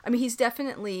 I mean, he's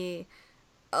definitely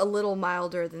a little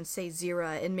milder than say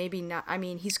Zira, and maybe not. I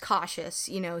mean, he's cautious.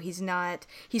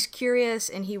 He's curious,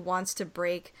 and he wants to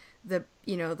break the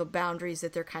boundaries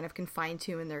that they're kind of confined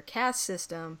to in their caste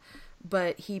system.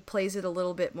 But he plays it a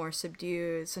little bit more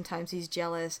subdued. Sometimes he's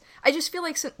jealous. I just feel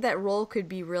like that role could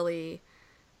be really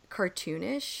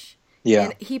cartoonish. Yeah.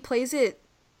 And he plays it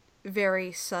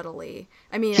very subtly.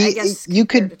 I mean, I guess you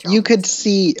could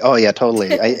see. Oh yeah, totally.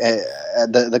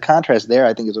 The contrast there,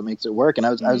 I think, is what makes it work. And I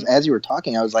was as you were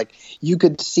talking, I was like, you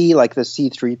could see like the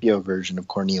C-3PO version of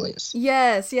Cornelius.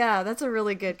 Yes, yeah, that's a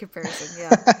really good comparison.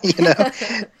 Yeah,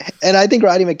 and I think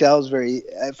Roddy McDowall is very.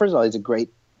 First of all, he's a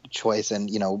great choice, and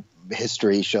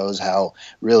history shows how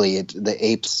really the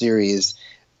Ape series,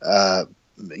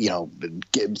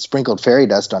 sprinkled fairy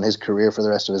dust on his career for the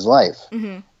rest of his life.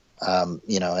 Mm-hmm.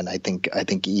 And I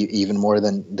think even more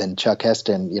than Chuck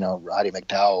Heston, Roddy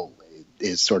McDowall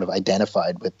is sort of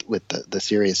identified with the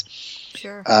series.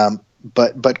 Sure.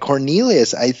 But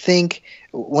Cornelius, I think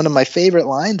one of my favorite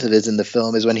lines of his in the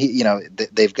film is when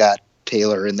they've got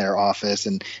Taylor in their office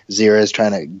and Zira is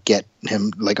trying to get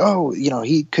him like,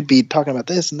 he could be talking about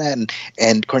this and that.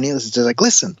 And Cornelius is just like,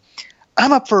 listen,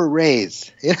 I'm up for a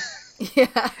raise.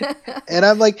 Yeah. And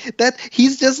I'm like, that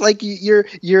he's just like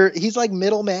he's like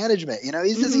middle management,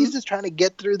 he's just trying to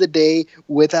get through the day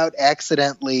without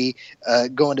accidentally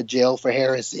going to jail for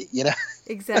heresy,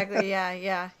 Exactly.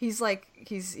 Yeah. He's like,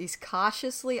 he's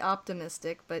cautiously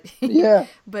optimistic, but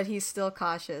but he's still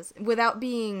cautious without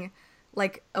being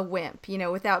like a wimp,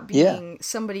 without being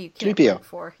somebody you can't work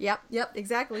for. Yep.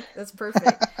 Exactly. That's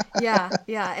perfect. Yeah.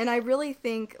 And I really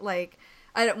think like,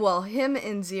 him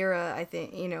and Zira, I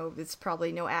think, it's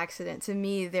probably no accident. To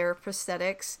me, their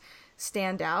prosthetics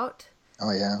stand out.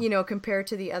 Oh, yeah. Compared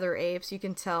to the other apes, you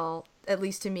can tell, at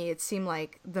least to me, it seemed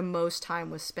like the most time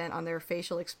was spent on their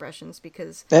facial expressions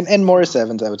because... And Morris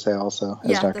Evans, I would say, also,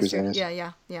 as Dr.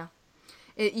 Zayas. Yeah.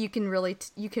 You can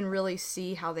really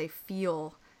see how they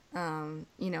feel, and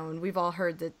we've all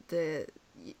heard the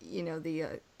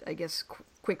I guess,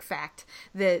 quick fact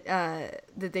that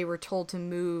that they were told to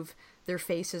move their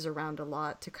faces around a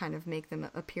lot to kind of make them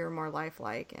appear more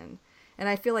lifelike, and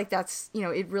I feel like that's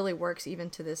it really works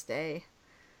even to this day.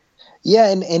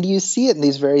 Yeah, and you see it in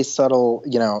these very subtle,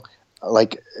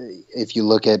 like if you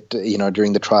look at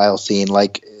during the trial scene,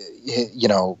 like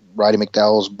Roddy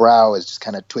McDowall's brow is just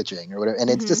kind of twitching or whatever,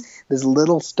 and it's just this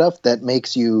little stuff that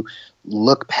makes you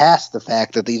look past the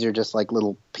fact that these are just like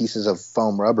little pieces of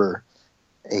foam rubber,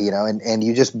 and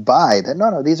you just buy that.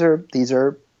 No, these are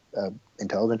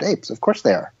intelligent apes. Of course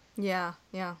they are. Yeah.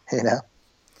 Yeah.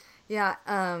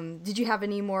 Did you have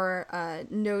any more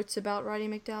notes about Roddy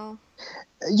McDowall?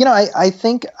 I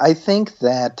think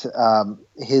that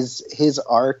his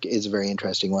arc is a very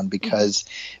interesting one because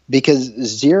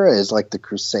Zira is like the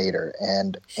crusader,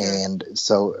 and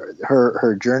so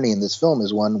her journey in this film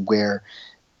is one where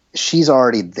she's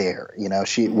already there.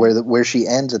 Where she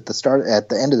ends at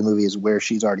the end of the movie is where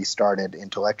she's already started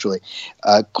intellectually.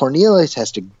 Cornelius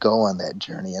has to go on that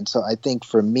journey, and so I think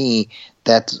for me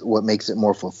that's what makes it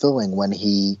more fulfilling when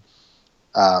he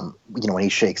when he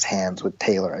shakes hands with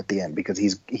Taylor at the end, because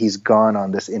he's gone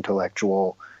on this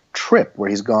intellectual trip where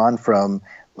he's gone from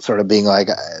sort of being like,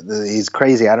 he's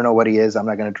crazy, I don't know what he is, I'm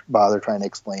not going to bother trying to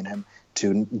explain him,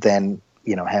 to then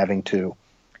having to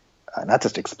not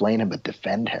just explain him but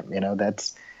defend him.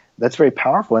 That's very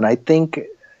powerful, and I think,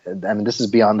 this is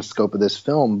beyond the scope of this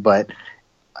film, but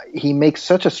he makes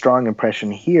such a strong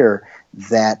impression here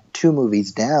that 2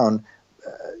 movies down,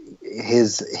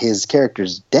 his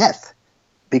character's death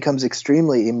becomes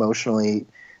extremely emotionally,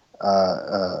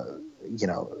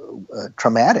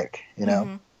 traumatic.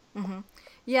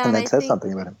 Yeah, and that says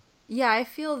something about him. Yeah, I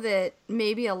feel that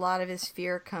maybe a lot of his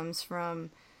fear comes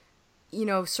from,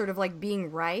 sort of like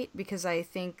being right, because I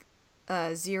think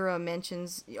Zira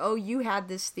mentions, oh, you had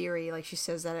this theory, like she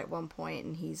says that at one point,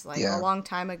 and he's like, a long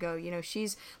time ago,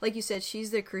 she's, like you said,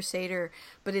 she's the crusader,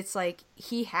 but it's like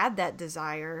he had that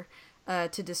desire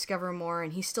to discover more,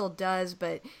 and he still does,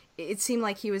 but it seemed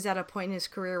like he was at a point in his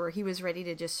career where he was ready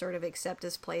to just sort of accept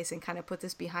his place and kind of put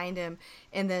this behind him,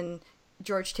 and then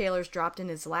George Taylor's dropped in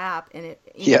his lap, and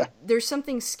there's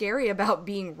something scary about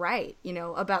being right,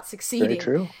 about succeeding. Very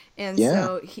true. And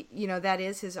so that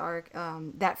is his arc,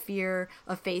 that fear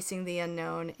of facing the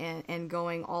unknown and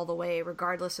going all the way,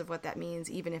 regardless of what that means,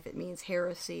 even if it means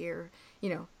heresy or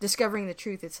discovering the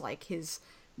truth. It's like his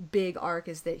big arc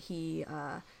is that he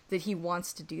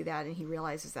wants to do that, and he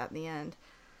realizes that in the end.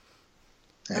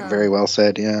 Very well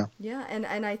said, yeah. Yeah, and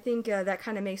I think that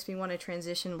kind of makes me want to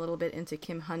transition a little bit into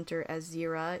Kim Hunter as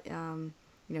Zira.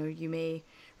 You may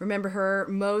remember her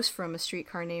most from A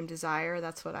Streetcar Named Desire.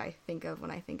 That's what I think of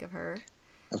when I think of her.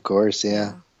 Of course, yeah.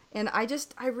 Yeah. And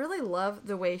I really love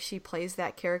the way she plays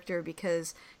that character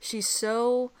because she's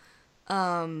so,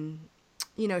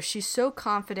 she's so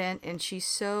confident and she's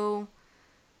so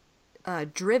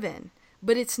driven,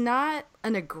 but it's not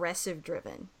an aggressive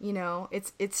driven.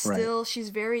 It's Right. still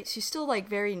she's still like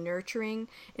very nurturing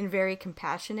and very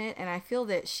compassionate, and I feel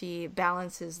that she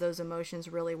balances those emotions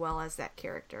really well as that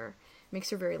character. Makes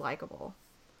her very likable.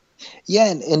 Yeah,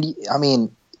 and I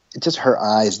mean, just her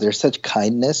eyes. There's such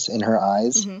kindness in her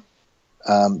eyes.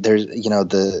 Mm-hmm. There's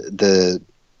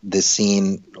the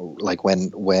scene like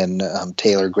when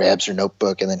Taylor grabs her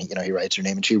notebook and then he writes her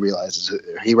name and he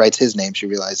writes his name. She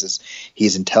realizes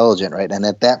he's intelligent, right? And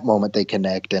at that moment they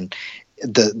connect, and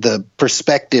the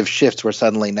perspective shifts where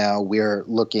suddenly now we're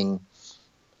looking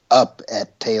up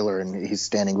at Taylor and he's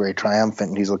standing very triumphant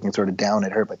and he's looking sort of down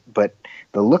at her, but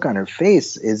the look on her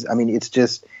face is, I mean, it's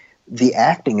just the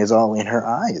acting is all in her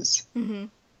eyes. Mm-hmm.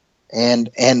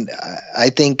 And I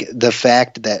think the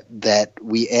fact that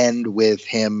we end with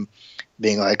him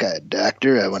being like,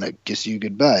 "Doctor, I want to kiss you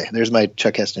goodbye." There's my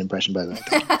Chuck Heston impression, by the way.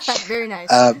 Very nice.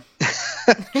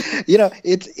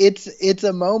 It's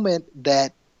a moment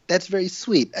that's very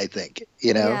sweet. I think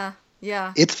Yeah,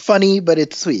 yeah. it's funny, but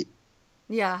it's sweet.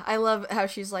 Yeah, I love how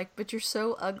she's like, "But you're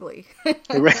so ugly."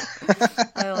 Right.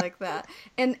 I like that,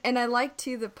 and I like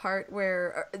too the part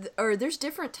where, or there's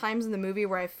different times in the movie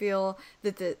where I feel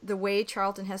that the way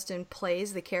Charlton Heston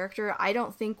plays the character, I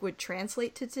don't think would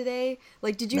translate to today.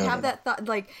 Like, did you No, have no. that thought?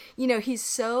 Like, he's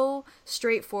so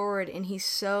straightforward and he's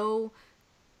so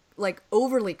like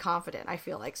overly confident. I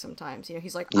feel like sometimes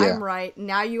he's like, Yeah. I'm right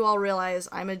now, you all realize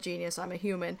I'm a genius, I'm a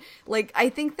human. Like, I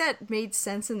think that made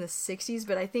sense in the 60s,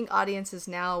 but I think audiences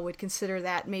now would consider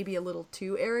that maybe a little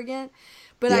too arrogant.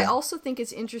 But I Yeah. also think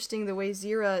it's interesting the way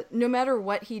Zira, no matter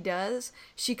what he does,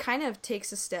 she kind of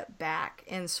takes a step back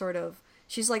and sort of,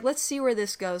 she's like, let's see where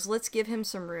this goes. Let's give him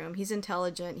some room. He's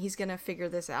intelligent. He's going to figure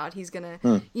this out. He's going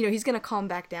to, he's going to calm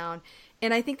back down.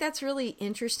 And I think that's really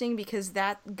interesting because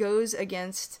that goes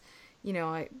against,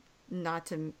 not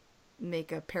to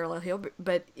make a parallel here,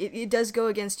 but it does go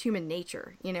against human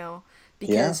nature,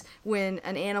 because when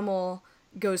an animal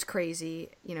goes crazy,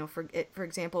 for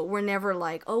example, we're never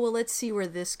like, oh, well, let's see where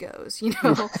this goes.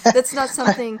 That's not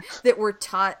something that we're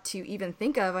taught to even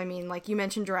think of. I mean, like you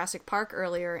mentioned Jurassic Park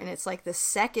earlier, and it's like the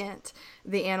second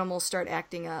the animals start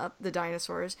acting up, the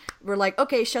dinosaurs, we're like,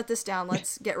 okay, shut this down.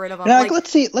 Let's get rid of them. Like, let's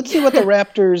see what the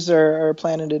Raptors are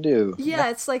planning to do. Yeah,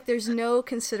 it's like there's no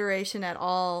consideration at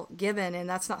all given, and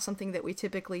that's not something that we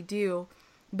typically do.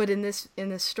 But in this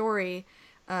story,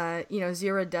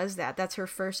 Zira does that. That's her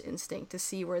first instinct, to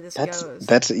see where this goes.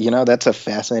 That's a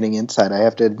fascinating insight. I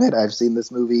have to admit, I've seen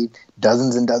this movie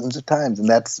dozens and dozens of times, and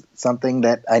that's something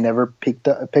that I never picked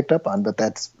up on. But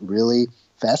that's really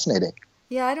fascinating.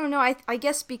 Yeah, I don't know. I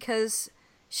guess because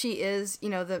she is,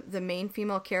 the main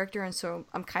female character, and so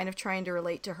I'm kind of trying to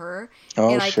relate to her.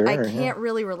 Oh, and sure. I can't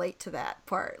really relate to that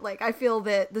part. Like, I feel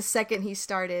that the second he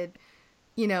started,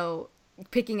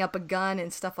 picking up a gun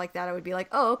and stuff like that, I would be like,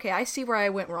 oh, okay, I see where I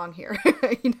went wrong here.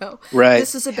 Right.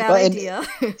 This is a bad idea.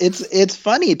 It's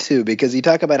funny too, because you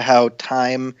talk about how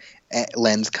time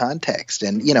lends context,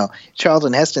 and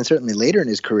Charlton Heston certainly later in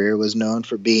his career was known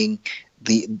for being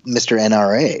the Mr.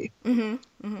 NRA. Mm-hmm.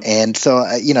 Mm-hmm. And so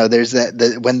there's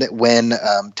that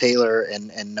when Taylor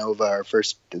and Nova are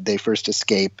first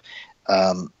escape,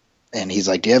 and he's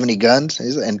like, do you have any guns?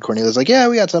 And Cornelia's like, yeah,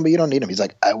 we got some, but you don't need them. He's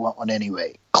like, I want one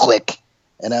anyway. Click.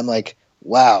 And I'm like,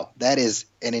 wow, that is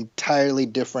an entirely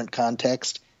different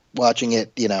context watching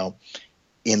it,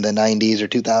 in the 90s or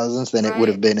 2000s than it would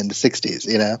have been in the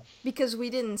 60s, Because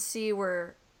we didn't see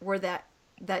where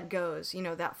that goes,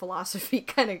 that philosophy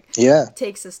kind of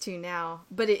takes us to now.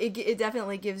 But it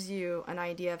definitely gives you an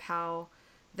idea of how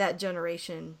that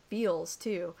generation feels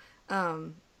too,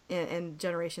 and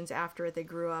generations after it, they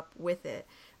grew up with it.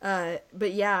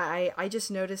 But yeah, I just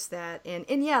noticed that,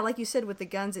 and yeah, like you said with the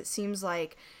guns, it seems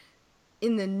like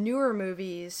in the newer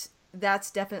movies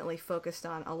that's definitely focused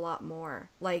on a lot more.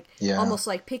 Like, almost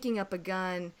like picking up a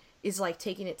gun is like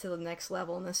taking it to the next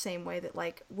level, in the same way that,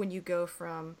 like, when you go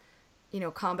from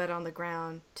combat on the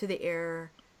ground to the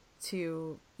air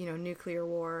to nuclear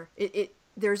war,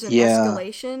 there's an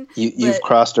escalation. You've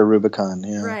crossed a Rubicon.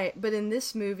 Yeah. Right, but in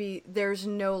this movie there's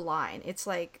no line. It's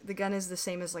like the gun is the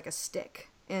same as like a stick,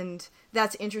 and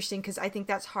that's interesting because I think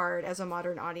that's hard as a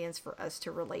modern audience for us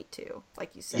to relate to.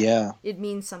 Like you said, it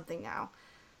means something now.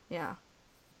 Yeah,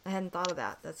 I hadn't thought of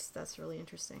that. That's really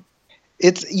interesting.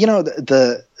 It's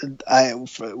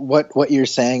what you're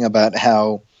saying about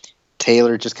how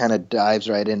Taylor just kind of dives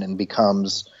right in and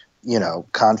becomes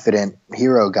confident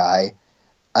hero guy.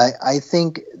 I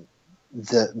think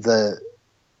the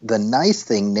nice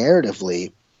thing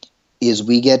narratively is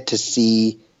we get to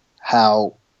see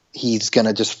how he's going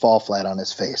to just fall flat on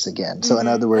his face again. So in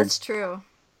other That's words, true.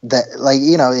 that, like,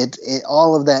 it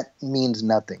all of that means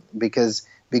nothing because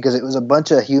it was a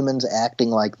bunch of humans acting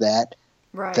like that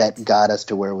Right. got us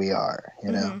to where we are,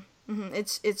 you know.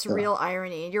 It's So real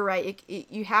irony. You're right.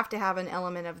 You have to have an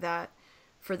element of that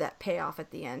for that payoff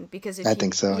at the end, because if I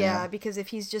think so, yeah. because if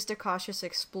he's just a cautious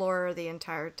explorer the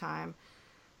entire time,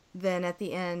 then at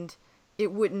the end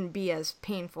it wouldn't be as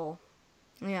painful.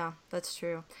 Yeah, that's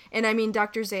true. And I mean,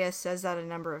 Dr. Zayas says that a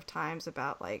number of times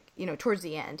about, like, towards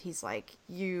the end, he's like,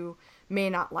 you may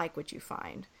not like what you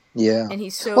find. Yeah. And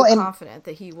he's so Well, confident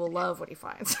that he will love what he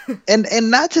finds.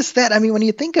 and not just that. I mean, when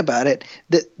you think about it,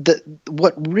 the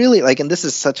what really, like, and this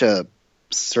is such a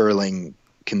Serling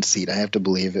conceit, I have to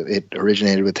believe it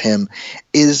originated with him,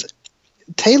 is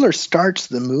Taylor starts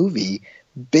the movie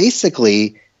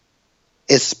basically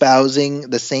espousing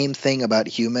the same thing about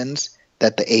humans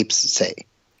that the apes say,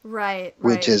 Right,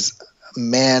 which right. is,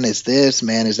 man is this,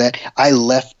 man is that. I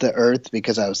left the earth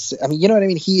because I mean, you know what I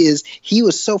mean? He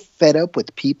was so fed up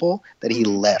with people that he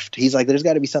left. He's like, there's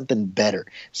got to be something better.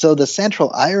 So the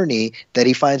central irony that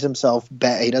he finds himself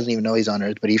back, he doesn't even know he's on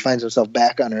earth, but he finds himself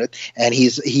back on earth, and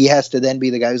he has to then be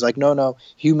the guy who's like, no,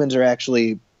 humans are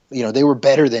actually, they were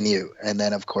better than you. And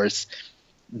then, of course,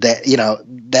 that,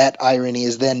 that irony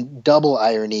is then double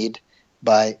ironied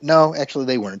by, no, actually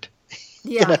they weren't.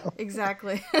 Yeah,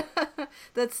 exactly.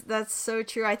 That's so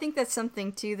true. I think that's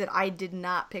something too that I did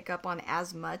not pick up on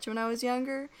as much when I was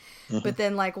younger, but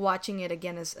then, like, watching it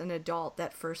again as an adult,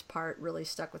 that first part really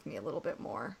stuck with me a little bit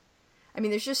more. I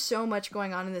mean, there's just so much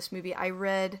going on in this movie. I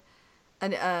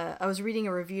was reading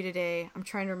a review today. I'm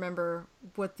trying to remember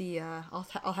what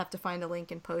I'll have to find a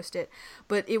link and post it,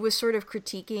 but it was sort of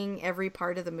critiquing every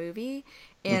part of the movie.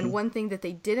 And one thing that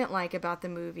they didn't like about the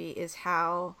movie is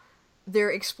how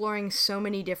they're exploring so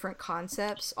many different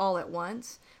concepts all at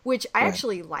once, which I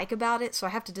actually like about it, so I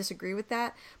have to disagree with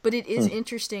that. But it is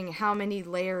interesting how many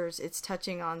layers it's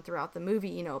touching on throughout the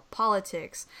movie.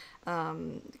 Politics,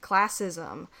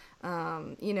 classism,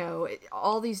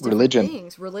 all these different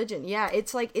things. Religion. Yeah,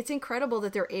 it's like, it's incredible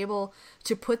that they're able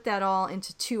to put that all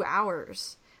into 2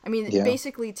 hours. I mean,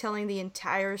 basically telling the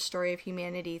entire story of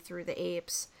humanity through the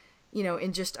apes,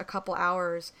 in just a couple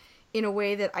hours, in a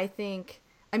way that I think,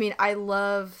 I mean, I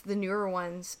love the newer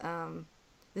ones.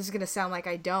 This is going to sound like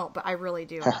I don't, but I really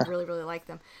do. I really, really like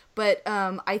them. But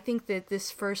I think that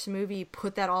this first movie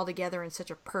put that all together in such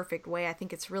a perfect way. I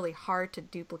think it's really hard to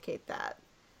duplicate that,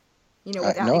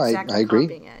 without exactly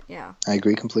copying it. Yeah. I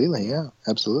agree completely. Yeah,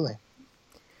 absolutely.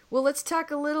 Well, let's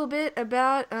talk a little bit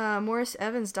about Morris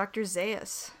Evans, Dr.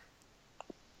 Zayas.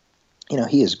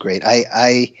 He is great.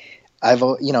 I've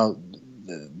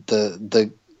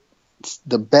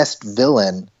the best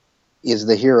villain is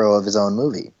the hero of his own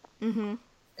movie.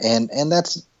 And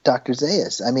that's Dr.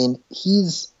 Zayas. I mean,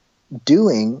 he's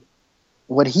doing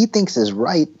what he thinks is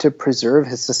right to preserve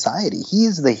his society.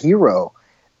 He's the hero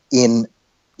in,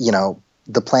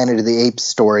 the Planet of the Apes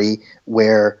story,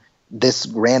 where this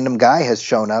random guy has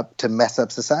shown up to mess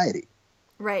up society.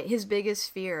 Right. His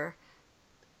biggest fear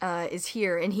is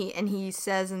here, and he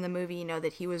says in the movie,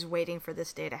 that he was waiting for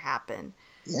this day to happen.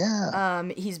 Yeah.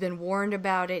 He's been warned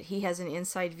about it. He has an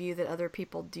inside view that other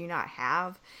people do not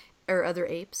have, or other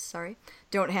apes, sorry,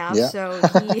 don't have. Yeah. So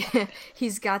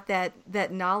he's got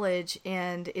that knowledge,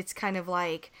 and it's kind of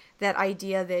like that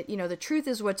idea that, the truth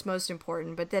is what's most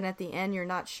important, but then at the end you're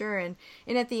not sure, and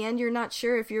at the end you're not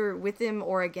sure if you're with him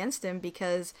or against him,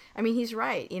 because, I mean, he's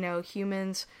right.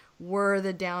 Humans were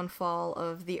the downfall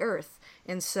of the earth.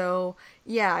 And so,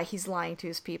 yeah, he's lying to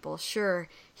his people. Sure,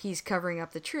 he's covering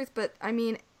up the truth, but I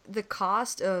mean, the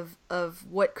cost of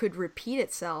what could repeat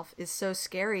itself is so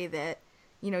scary that,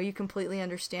 you completely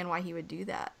understand why he would do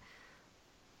that.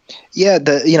 Yeah,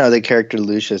 the character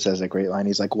Lucius has a great line.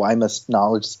 He's like, "Why must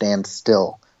knowledge stand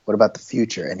still? What about the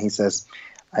future?" And he says,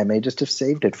 "I may just have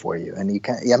saved it for you." And you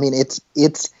can, I mean, it's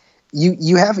you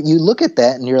look at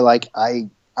that and you're like,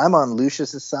 I'm on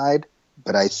Lucius's side,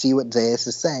 but I see what Zayas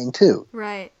is saying too.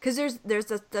 Right, because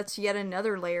that's yet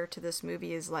another layer to this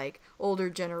movie, is like older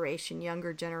generation,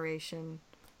 younger generation,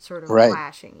 sort of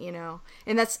clashing,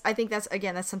 and I think that's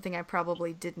something I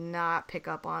probably did not pick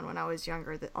up on when I was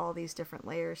younger, that all these different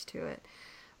layers to it.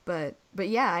 But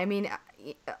yeah, I mean,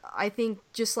 I think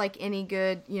just like any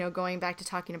good, going back to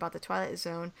talking about the Twilight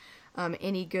Zone,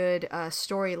 any good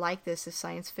story like this, a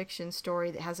science fiction story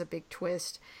that has a big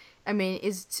twist, I mean,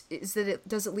 is that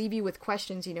does it leave you with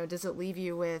questions? Does it leave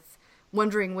you with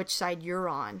wondering which side you're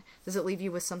on? Does it leave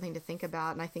you with something to think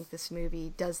about? And I think this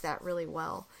movie does that really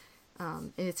well.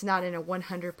 and it's not in a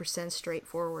 100%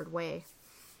 straightforward way.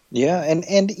 Yeah, and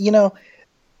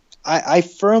I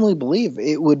firmly believe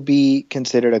it would be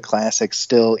considered a classic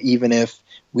still, even if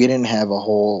we didn't have a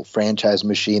whole franchise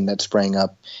machine that sprang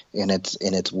up in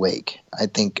its wake. I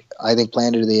think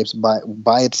Planet of the Apes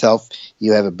by itself,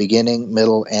 you have a beginning,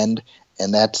 middle, end,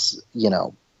 and that's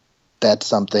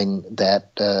something that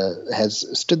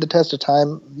has stood the test of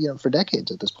time, for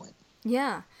decades at this point.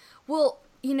 Yeah. Well,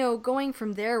 going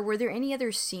from there, were there any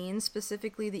other scenes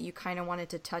specifically that you kind of wanted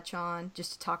to touch on,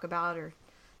 just to talk about or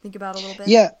think about a little bit?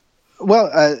 Yeah.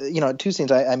 Well, two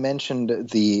scenes. I mentioned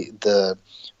the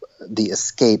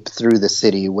escape through the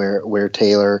city where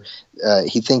Taylor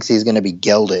he thinks he's going to be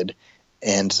gelded,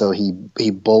 and so he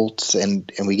bolts,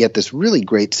 and we get this really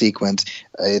great sequence.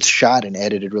 It's shot and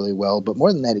edited really well, but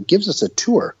more than that, it gives us a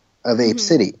tour of Ape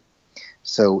City.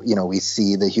 So we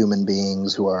see the human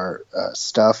beings who are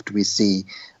stuffed. We see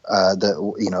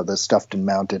the stuffed and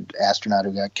mounted astronaut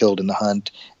who got killed in the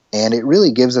hunt. And it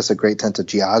really gives us a great sense of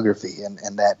geography, and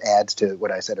that adds to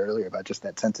what I said earlier about just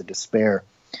that sense of despair.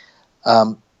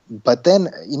 But then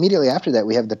immediately after that,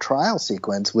 we have the trial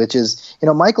sequence, which is,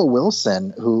 Michael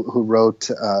Wilson, who wrote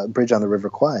Bridge on the River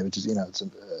Kwai, which is, it's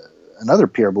another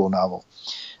Pierre Boulle novel,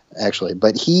 actually.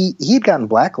 But he'd gotten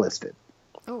blacklisted.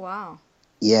 Oh, wow.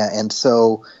 Yeah, and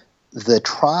so the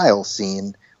trial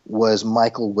scene was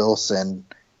Michael Wilson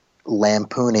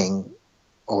lampooning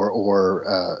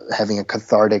or having a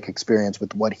cathartic experience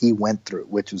with what he went through,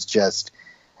 which was just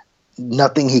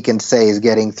nothing he can say is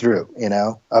getting through,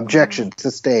 objection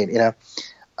sustained,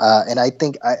 and I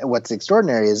think what's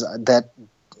extraordinary is that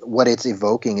what it's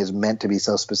evoking is meant to be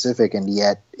so specific, and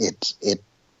yet you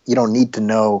don't need to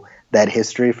know that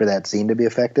history for that scene to be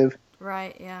effective.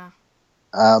 Right. Yeah.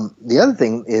 The other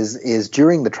thing is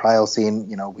during the trial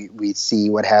scene, we see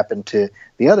what happened to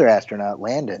the other astronaut,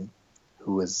 Landon,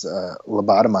 who was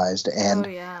lobotomized. And oh,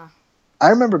 yeah. I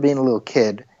remember being a little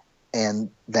kid,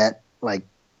 and that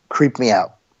creeped me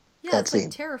out. Yeah, that it's scene.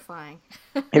 Terrifying.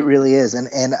 It really is,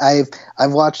 and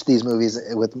I've watched these movies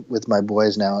with my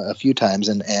boys now a few times,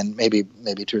 and maybe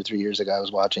 2 or 3 years ago I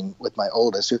was watching with my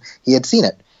oldest, who he had seen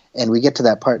it, and we get to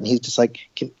that part, and he's just like,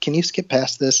 "Can you skip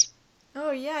past this?"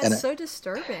 Oh yeah, it's so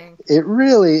disturbing. It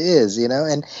really is,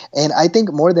 and I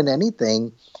think more than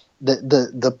anything,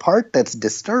 the part that's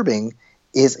disturbing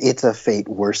is it's a fate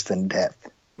worse than death.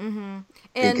 Mm-hmm.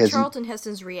 And because Charlton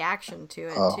Heston's reaction to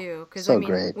it too, because so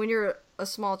great. When you're a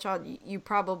small child, you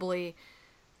probably,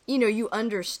 you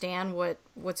understand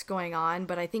what's going on,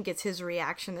 but I think it's his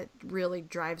reaction that really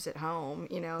drives it home.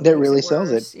 That really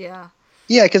sells it. Yeah.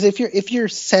 Yeah, because if you're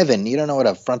 7, you don't know what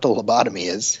a frontal lobotomy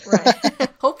is. Right.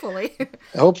 Hopefully.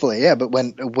 Hopefully, yeah. But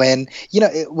when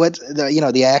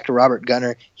the actor Robert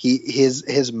Gunnar,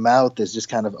 his mouth is just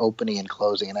kind of opening and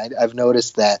closing, and I've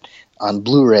noticed that on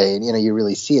Blu-ray, and you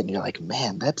really see it, and you're like,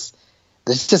 man,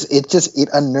 it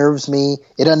unnerves me.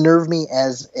 It unnerved me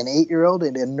as an 8-year-old,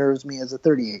 and it unnerves me as a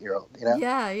 38-year-old.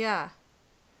 Yeah.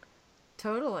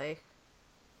 Totally.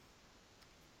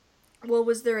 Well,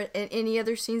 was there any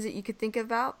other scenes that you could think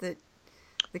about that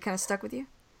kind of stuck with you?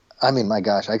 I mean, my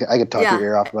gosh, I could talk your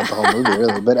ear off about the whole movie,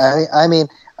 really. But I mean,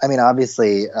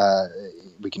 obviously,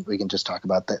 we can just talk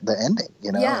about the ending,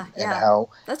 and how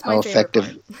that's my how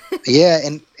effective. Part. Yeah,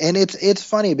 and it's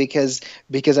funny because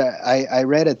I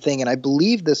read a thing, and I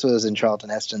believe this was in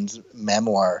Charlton Heston's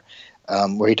memoir,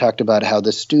 where he talked about how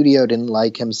the studio didn't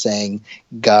like him saying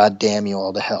 "God damn you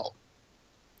all to hell."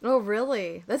 Oh,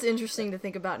 really? That's interesting to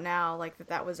think about now,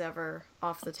 that was ever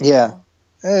off the table. Yeah.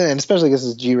 And especially because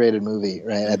it's a G-rated movie,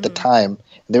 right? At the time,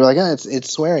 they were like, "Oh,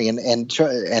 it's swearing,"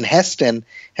 and Heston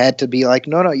had to be like,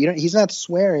 "No, he's not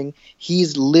swearing.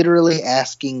 He's literally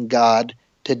asking God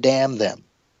to damn them."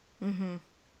 Mm-hmm.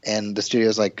 And the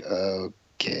studio's like,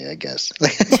 "Okay, I guess."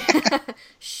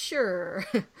 Sure.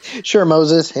 Sure,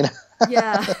 Moses. Yeah.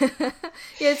 Yeah.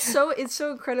 It's so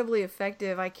incredibly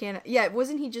effective. I can't. Yeah.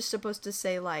 Wasn't he just supposed to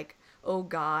say "Oh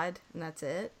God" and that's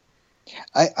it?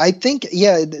 I think,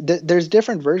 yeah, there's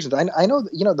different versions. I know,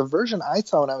 the version I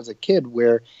saw when I was a kid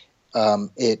where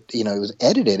it was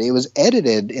edited. It was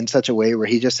edited in such a way where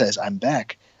he just says, "I'm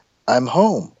back. I'm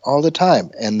home all the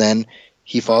time." And then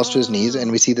he falls to his knees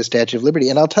and we see the Statue of Liberty.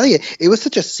 And I'll tell you, it was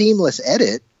such a seamless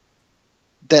edit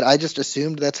that I just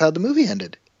assumed that's how the movie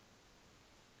ended.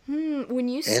 When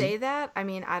you say that, I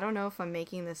mean, I don't know if I'm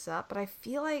making this up, but I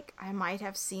feel like I might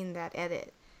have seen that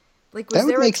edit. Was that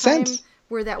would there make a time sense.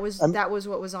 Where that was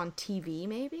what was on TV,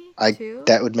 maybe? Too?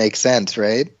 That would make sense,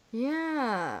 right?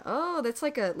 Yeah. Oh, that's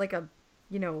like a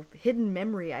hidden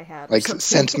memory I had.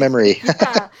 Sense memory.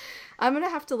 Yeah. I'm gonna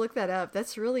have to look that up.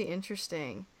 That's really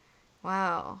interesting.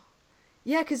 Wow.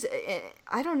 Yeah, because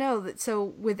I don't know. So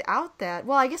without that,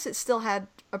 well, I guess it still had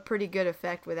a pretty good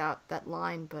effect without that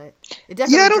line, but it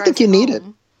Yeah, I definitely don't think drives you it need it.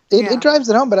 home. It Yeah, drives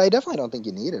it home, but I definitely don't think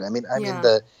you need it. I mean yeah,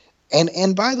 the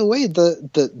and by the way,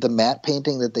 the matte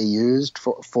painting that they used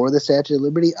for the Statue of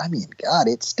Liberty, I mean, God,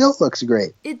 it still looks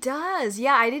great. it does.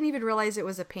 Yeah, I didn't even realize it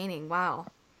was a painting. Wow.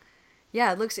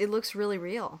 Yeah, it looks really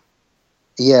real.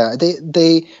 Yeah,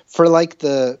 they for like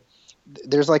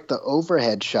there's like the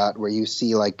overhead shot where you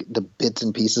see like the bits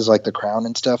and pieces like the crown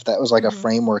and stuff. That was like a Hmm.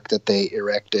 framework that they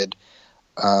erected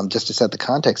just to set the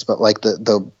context. But like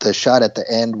the shot at the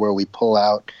end where we pull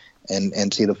out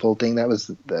and see the full thing, that was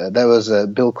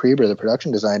Bill Creeber, the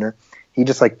production designer. He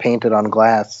just like painted on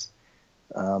glass,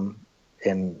 um,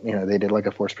 and they did like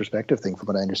a forced perspective thing, from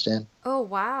what I understand. Oh,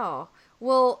 wow.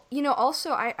 Well,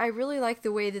 also I really like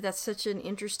the way that that's such an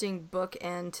interesting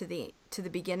bookend to the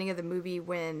beginning of the movie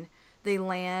when they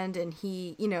land and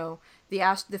the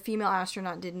female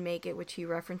astronaut didn't make it, which he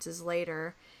references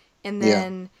later. And Yeah,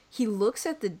 then he looks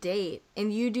at the date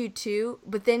and you do too,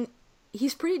 but then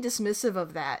he's pretty dismissive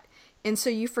of that. And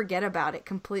so you forget about it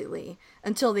completely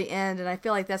until the end, and I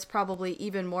feel like that's probably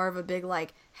even more of a big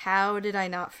like how did I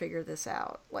not figure this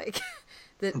out? Like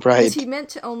that because he right. meant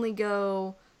to only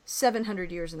go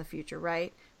 700 years in the future,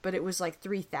 right? But it was like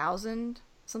 3,000,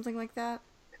 something like that.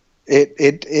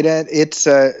 It's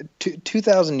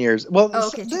 2,000 years. Well, Oh,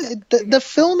 okay, 2000. the Okay.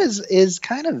 film is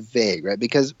kind of vague, right?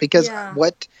 Because Yeah.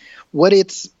 what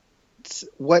it's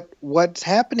what's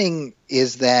happening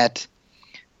is that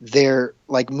they're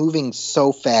like moving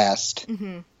so fast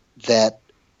Mhm. that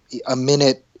a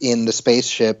minute in the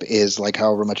spaceship is like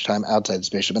however much time outside the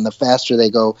spaceship, and the faster they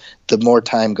go, the more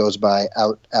time goes by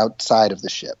outside of the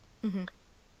ship. Mhm.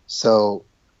 So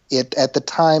it at the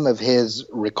time of his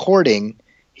recording,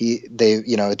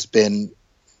 it's been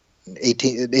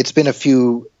 18. It's been a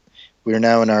few. We're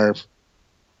now in our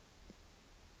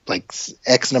like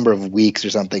X number of weeks or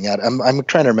something. I'm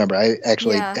trying to remember. I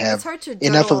actually Yeah, it's have hard to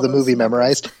enough juggle of all the those movie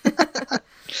numbers. memorized.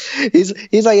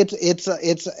 He's like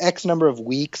it's X number of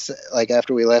weeks like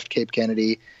after we left Cape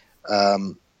Kennedy,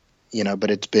 um,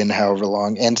 but it's been however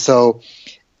long, and so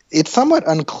it's somewhat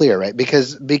unclear, right?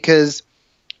 Because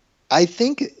I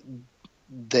think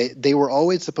they were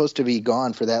always supposed to be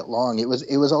gone for that long. It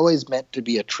was always meant to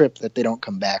be a trip that they don't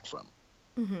come back from,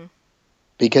 Mhm.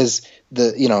 because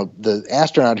the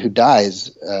astronaut who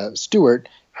dies, Stewart,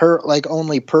 her like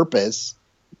only purpose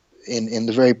in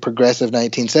the very progressive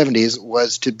 1970s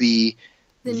was to be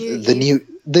The new the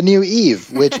Eve. new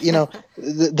Eve, which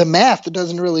the math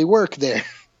doesn't really work there.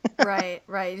 Right,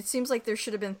 right. It seems like there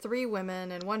should have been three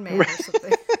women and one man or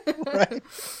something. Right.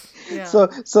 Yeah.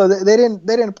 So they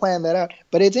didn't plan that out.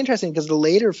 But it's interesting because the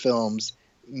later films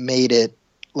made it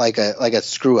like a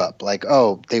screw up, like,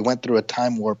 oh, they went through a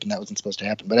time warp and that wasn't supposed to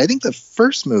happen. But I think the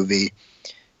first movie,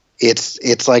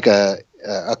 it's like a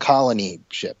colony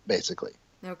ship basically,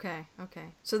 Okay, okay.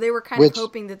 So they were kind of which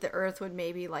hoping that the Earth would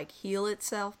maybe like heal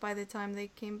itself by the time they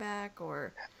came back,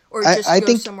 or I just I go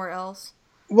think somewhere else.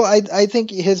 well I think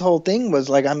his whole thing was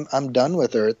like, I'm done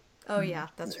with Earth. Oh yeah,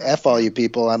 that's right. F all Yeah. you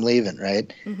people, I'm leaving,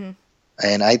 right? Mhm.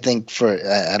 And I think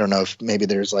I don't know if maybe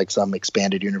there's like some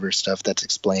expanded universe stuff that's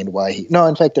explained why he. No,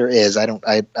 in fact there is. I don't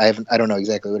know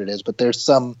exactly what it is, but there's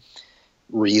some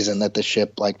reason that the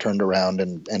ship like turned around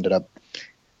and ended up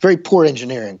very poor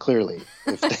engineering. Clearly,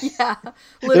 if Yeah, they're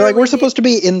like, literally we're the supposed to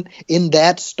be in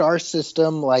that star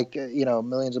system, like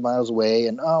millions of miles away,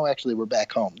 and oh, actually we're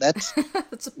back home. That's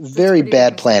that's a very pretty big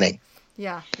bad mistake. planning.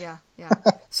 Yeah, yeah, yeah.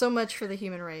 So much for the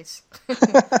human race.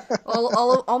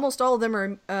 Almost all of them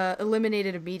are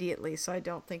eliminated immediately, so I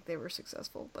don't think they were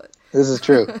successful. But This is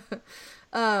true.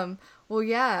 well,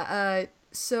 yeah.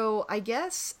 So I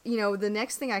guess the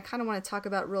next thing I kind of want to talk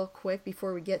about real quick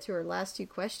before we get to our last two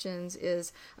questions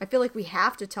is I feel like we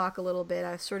have to talk a little bit.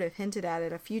 I've sort of hinted at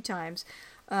it a few times.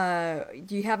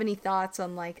 Do you have any thoughts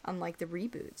on like the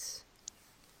reboots?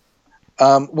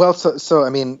 Well, so I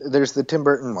mean, there's the Tim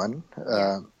Burton one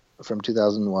Yeah. from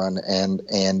 2001,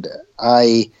 and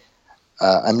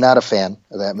I'm not a fan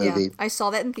of that Yeah, movie. I saw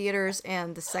that in theaters,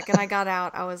 and the second I got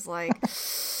out, I was like,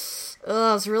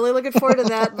 "Oh, I was really looking forward to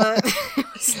that, but it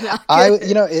was not good."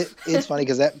 It's funny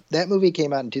because that movie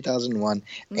came out in 2001,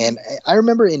 Hmm. and I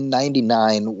remember in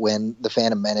 '99 when The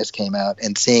Phantom Menace came out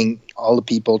and seeing all the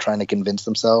people trying to convince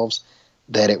themselves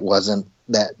that it wasn't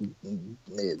that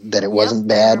it Yep, wasn't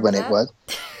I bad remember when it that. was.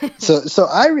 So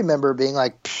I remember being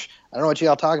like, "Psh, I don't know what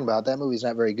y'all talking about. That movie's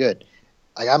not very good."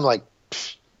 Like, I'm like,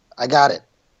 "Psh, I got it.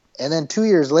 And then 2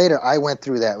 years later, I went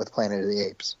through that with Planet of the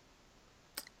Apes,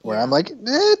 where I'm Yeah. like,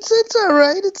 it's all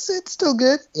right. It's still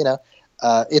good.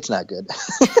 It's not good.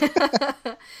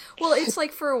 Well, it's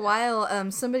like for a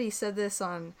while, somebody said this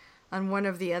on one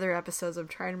of the other episodes. I'm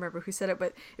trying to remember who said it,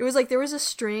 but it was like there was a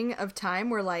string of time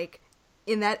where like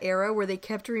in that era where they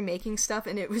kept remaking stuff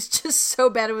and it was just so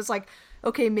bad. It was like,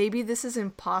 okay, maybe this is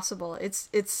impossible. It's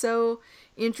so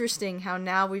interesting how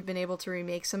now we've been able to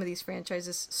remake some of these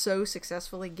franchises so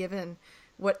successfully given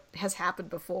what has happened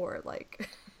before. Like,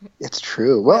 It's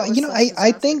true. Well, was such a I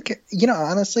disaster. think,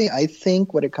 honestly, I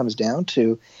think what it comes down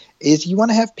to is you want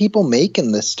to have people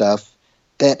making this stuff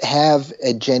that have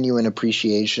a genuine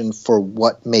appreciation for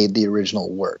what made the original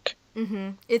work.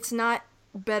 It's not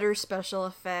better special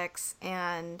effects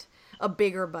and a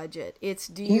bigger budget. It's,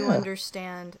 do you Yeah.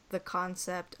 understand the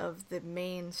concept of the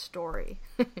main story?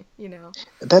 You know?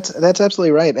 That's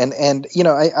absolutely right. And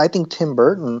I think Tim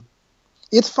Burton,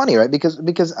 it's funny, right?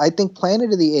 Because I think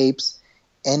Planet of the Apes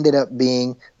ended up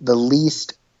being the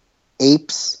least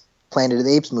apes Planet of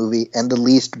the Apes movie and the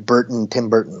least Tim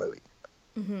Burton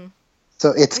movie. So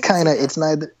it's I can see kind of that. it's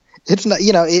neither it's not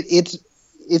it's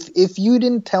if you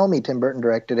didn't tell me Tim Burton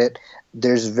directed it,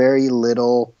 there's very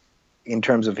little in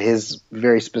terms of his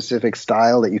very specific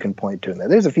style that you can point to in there.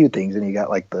 There's a few things, and you got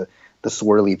like the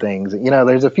swirly things.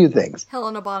 There's a few things.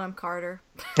 Helena Bonham Carter.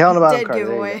 Hell about Dead Carter. There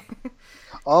you giveaway. go.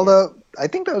 Although I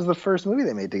think that was the first movie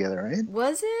they made together, right?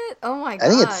 Was it? Oh my I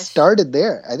think it gosh. started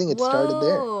there. I think it started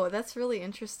there. Whoa, that's really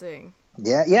interesting.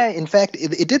 Yeah. In fact,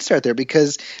 it did start there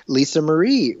because Lisa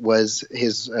Marie was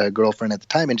his girlfriend at the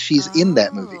time, and she's in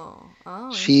that movie.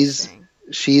 Oh, She's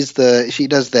interesting. she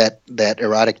does that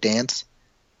erotic dance.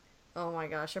 Oh my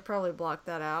gosh, I probably blocked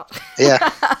that out.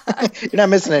 Yeah, you're not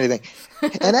missing anything.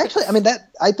 And actually, I mean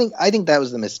I think that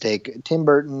was the mistake. Tim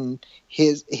Burton,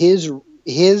 his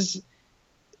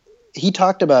he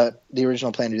talked about the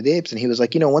original Planet of the Apes, and he was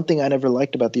like, one thing I never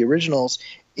liked about the originals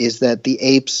is that the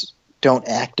apes don't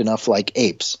act enough like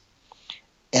apes.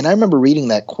 And I remember reading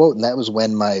that quote, and that was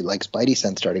when my like Spidey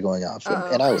sense started going off.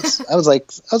 And I was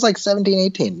like 17,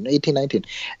 18, 19.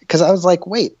 Because I was like,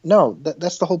 wait, no,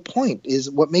 that's the whole point. Is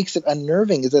what makes it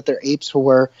unnerving is that they're apes who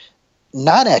are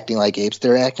not acting like apes;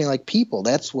 they're acting like people.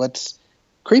 That's what's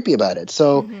creepy about it.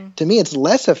 So to me, it's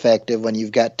less effective when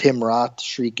you've got Tim Roth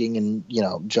shrieking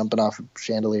and jumping off of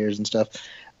chandeliers and stuff.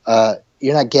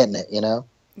 You're not getting it,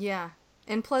 Yeah.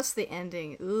 And plus the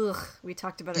ending. Ugh, we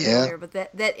talked about it Yeah. earlier, but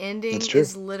that ending That's true.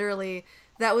 is literally,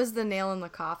 that was the nail in the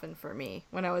coffin for me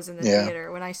when I was in the Yeah.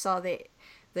 theater. When I saw the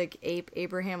ape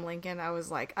Abraham Lincoln, I was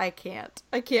like, I can't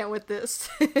with this.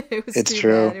 It was It's too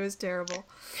true. bad. It was terrible.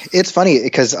 It's funny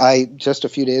because just a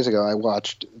few days ago I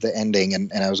watched the ending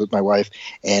and I was with my wife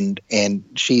and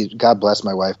she, God bless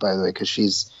my wife, by the way, because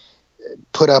she's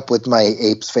put up with my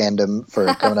apes fandom for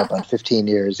coming up on 15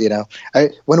 years.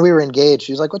 When we were engaged,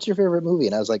 she was like, "What's your favorite movie?"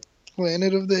 And I was like,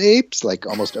 "Planet of the Apes," like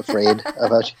almost afraid of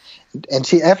how and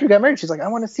she, after we got married, she's like, "I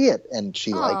want to see it," and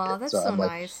she liked Oh, it. that's So so I'm like,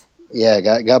 nice. yeah,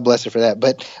 God bless her for that.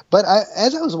 But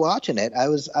as I was watching it, I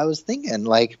was thinking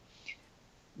like,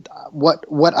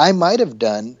 what I might have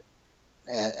done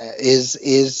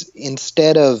is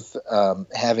instead of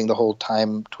having the whole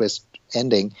time twist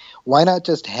ending, why not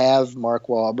just have Mark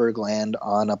Wahlberg land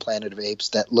on a Planet of Apes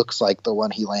that looks like the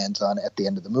one he lands on at the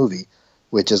end of the movie,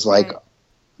 which is like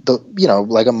Right.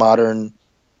 like a modern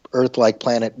Earth-like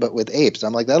planet but with apes.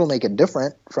 I'm like, that'll make it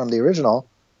different from the original.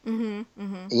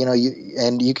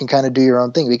 You can kind of do your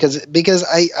own thing because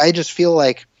I just feel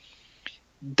like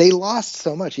they lost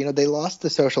so much. They lost the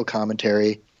social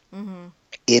commentary.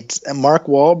 It's Mark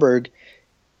Wahlberg,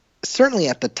 certainly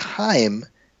at the time,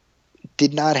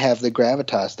 did not have the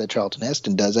gravitas that Charlton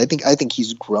Heston does. I think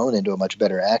he's grown into a much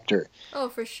better actor. Oh,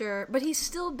 for sure. But he's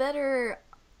still better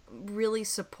really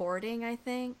supporting, I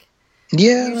think.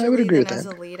 Yeah, Usually I would agree than with as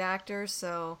that. a lead actor,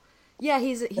 so yeah,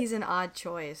 he's an odd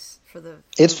choice for the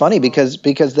It's funny role.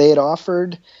 because they had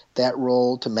offered that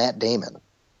role to Matt Damon,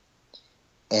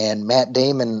 and Matt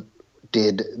Damon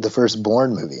did the first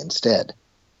Bourne movie instead.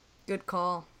 Good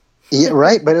call. Yeah,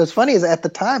 right. But it was funny is at the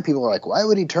time people were like, "Why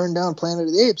would he turn down Planet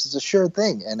of the Apes? It's a sure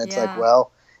thing." And it's like, Yeah,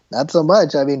 well, not so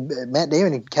much. I mean, Matt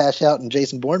Damon can cash out in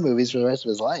Jason Bourne movies for the rest of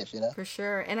his life. for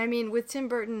sure. And I mean, with Tim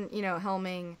Burton,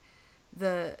 helming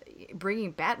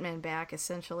bringing Batman back,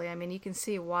 essentially, I mean, you can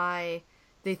see why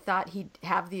they thought he'd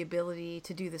have the ability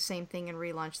to do the same thing and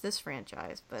relaunch this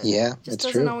franchise, but Yeah, it just it's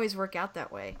doesn't true. always work out that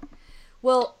way.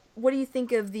 Well, what do you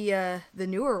think of the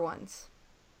newer ones?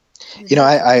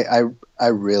 I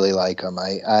really like them.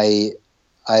 I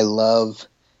love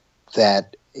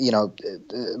that.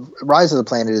 Rise of the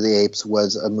Planet of the Apes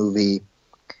was a movie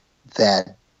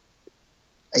that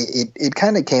it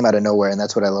kind of came out of nowhere, and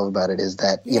that's what I love about it is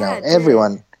that Yeah, it did.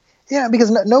 everyone,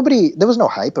 because nobody, there was no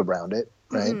hype around it,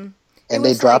 right? It And they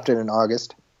was dropped like, it in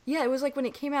August. yeah, it was like when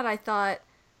it came out, I thought,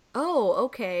 oh,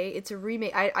 okay, it's a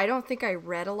remake. I don't think I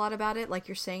read a lot about it. Like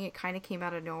you're saying, it kind of came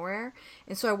out of nowhere.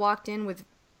 And so I walked in with,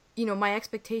 my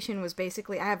expectation was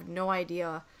basically, I have no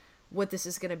idea what this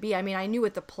is going to be. I mean, I knew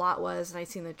what the plot was and I'd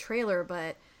seen the trailer,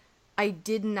 but I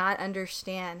did not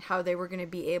understand how they were going to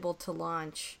be able to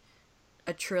launch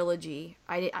a trilogy.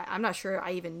 I'm not sure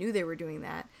I even knew they were doing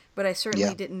that, but I certainly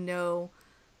Yeah. didn't know,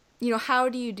 how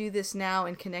do you do this now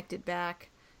and connect it back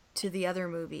to the other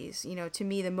movies? To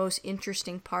me, the most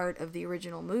interesting part of the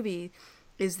original movie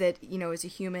is that, as a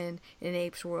human in an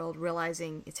ape's world,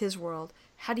 realizing it's his world,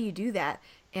 how do you do that?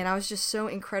 And I was just so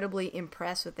incredibly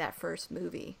impressed with that first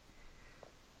movie.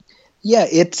 Yeah,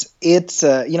 it's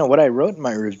what I wrote in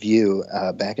my review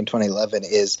back in 2011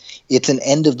 is it's an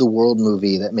end of the world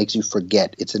movie that makes you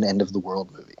forget it's an end of the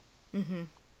world movie. Mm-hmm.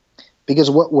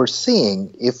 Because what we're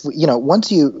seeing, if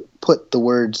once you put the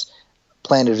words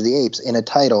Planet of the Apes in a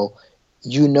title,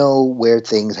 you know where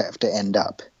things have to end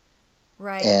up.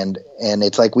 Right. And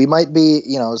it's like we might be,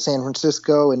 San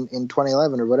Francisco in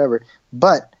 2011 or whatever,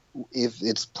 but if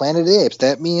it's Planet of the Apes,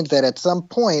 that means that at some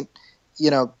point,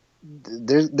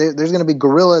 there's going to be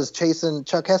gorillas chasing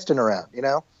Chuck Heston around,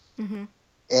 Mm-hmm.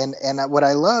 And what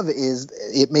I love is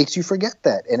it makes you forget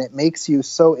that, and it makes you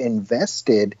so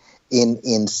invested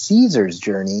in Caesar's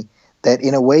journey that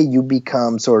in a way you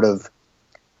become sort of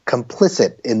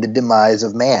complicit in the demise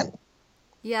of man.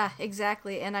 Yeah,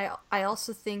 exactly. And I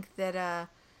also think that,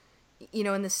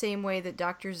 in the same way that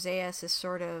Dr. Zaius is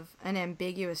sort of an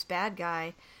ambiguous bad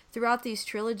guy, throughout these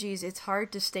trilogies, it's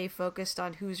hard to stay focused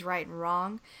on who's right and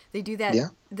wrong. They do that. Yeah.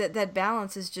 That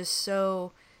balance is just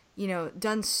so,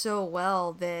 done so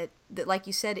well that like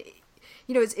you said,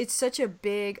 it's such a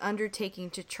big undertaking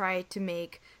to try to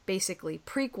make basically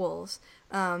prequels.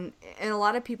 And a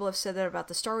lot of people have said that about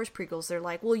the Star Wars prequels. They're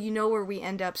like, well, where we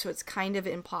end up, so it's kind of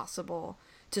impossible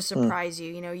to surprise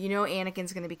you.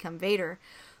 Anakin's going to become Vader.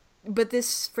 But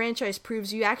this franchise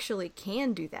proves you actually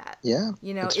can do that. Yeah,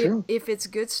 it's true. If it's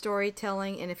good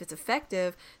storytelling and if it's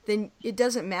effective, then it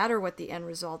doesn't matter what the end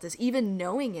result is. Even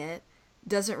knowing it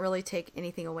doesn't really take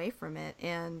anything away from it.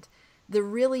 And the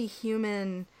really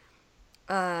human,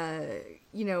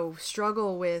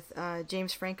 struggle with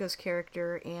James Franco's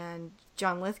character and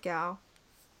John Lithgow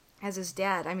as his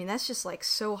dad, I mean, that's just like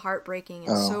so heartbreaking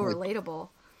and so relatable.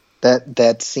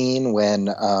 That scene when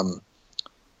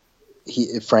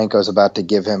Franco's about to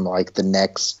give him like the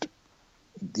next,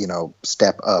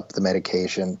 step up the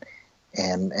medication,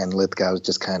 and Lithgow's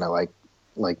just kind of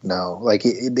like no, like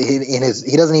he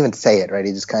doesn't even say it, right?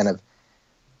 He just kind of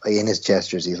in his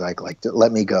gestures he's like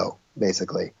let me go,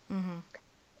 basically. Mm-hmm.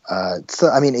 So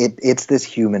I mean it's this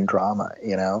human drama,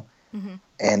 Mm-hmm.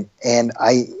 and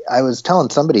I was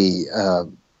telling somebody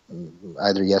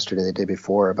either yesterday or the day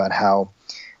before about how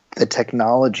the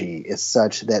technology is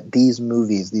such that these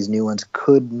movies, these new ones,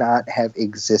 could not have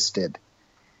existed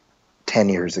 10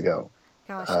 years ago.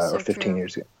 Gosh, or so 15 true.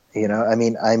 years ago. I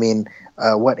mean,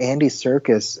 what Andy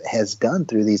Serkis has done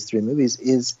through these three movies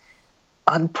is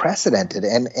unprecedented.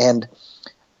 And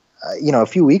a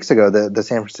few weeks ago, the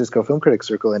San Francisco Film Critics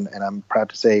Circle, and I'm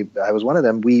proud to say I was one of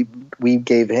them, we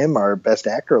gave him our Best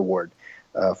Actor award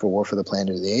for War for the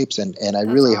Planet of the Apes. And I That's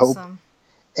really hope, awesome.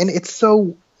 and it's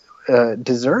so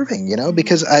deserving, Mm-hmm.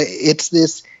 because it's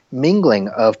this mingling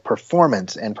of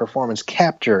performance and performance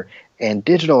capture and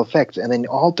digital effects, and then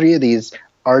all three of these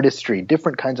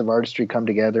different kinds of artistry come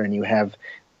together, and you have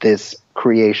this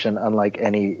creation unlike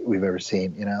any we've ever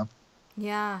seen.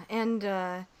 Yeah, and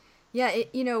out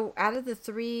of the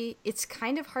three, it's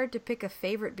kind of hard to pick a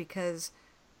favorite because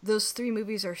those three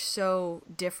movies are so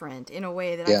different in a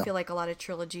way that Yeah. I feel like a lot of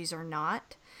trilogies are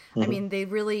not. Mm-hmm. I mean, they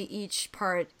really, each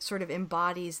part sort of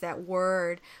embodies that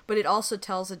word, but it also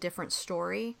tells a different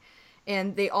story.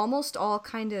 And they almost all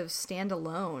kind of stand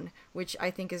alone, which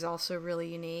I think is also really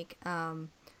unique.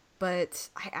 But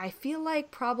I feel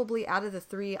like probably out of the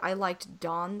three, I liked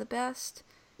Dawn the best.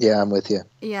 Yeah, I'm with you.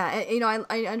 Yeah, and,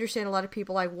 I understand a lot of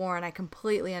people like Warren. I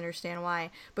completely understand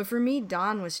why. But for me,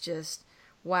 Dawn was just,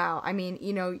 wow. I mean,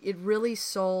 it really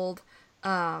sold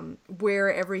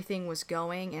where everything was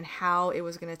going and how it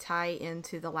was going to tie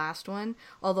into the last one.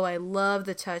 Although I love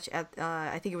the touch at,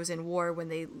 I think it was in War when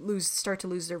they start to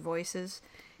lose their voices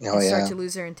Oh, and start yeah. to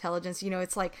lose their intelligence.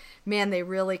 It's like, man, they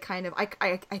really kind of,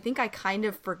 I think I kind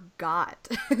of forgot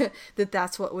that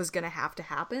that's what was going to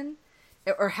happen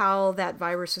or how that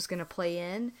virus was going to play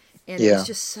in. And it Yeah. was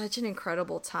just such an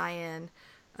incredible tie-in.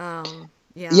 Yeah.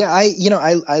 Yeah,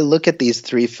 I look at these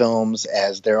three films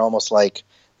as they're almost like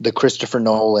the Christopher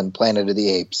Nolan Planet of the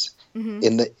Apes. Mm-hmm.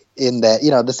 In that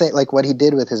the same, like what he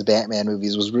did with his Batman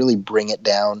movies was really bring it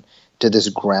down to this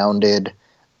grounded,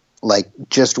 like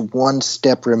just one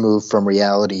step removed from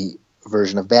reality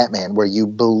version of Batman, where you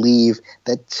believe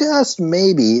that just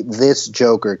maybe this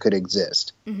Joker could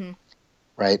exist. Mm-hmm.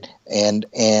 Right,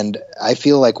 and I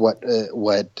feel like what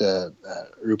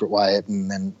Rupert Wyatt and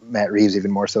then Matt Reeves,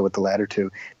 even more so with the latter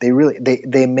two,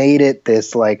 they made it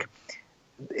this, like,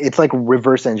 it's like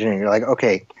reverse engineering. You're like,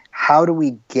 okay, how do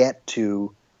we get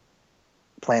to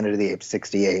Planet of the Apes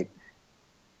 68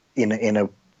 in a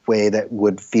way that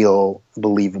would feel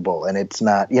believable? And it's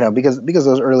not, because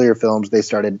those earlier films, they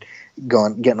started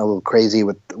getting a little crazy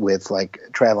with like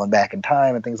traveling back in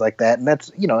time and things like that, and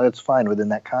that's that's fine within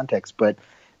that context. But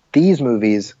these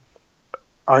movies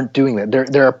aren't doing that.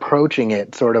 They're approaching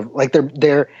it sort of like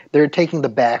they're taking the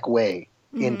back way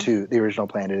into the original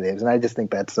Planet of the Apes, and I just think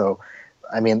that's so.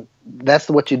 I mean, that's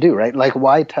what you do, right? Like,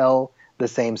 why tell the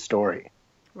same story?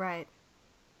 Right.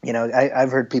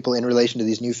 I've heard people in relation to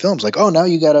these new films like, oh, now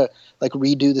you gotta like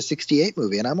redo the '68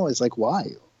 movie, and I'm always like, why?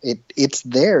 It's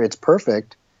there, it's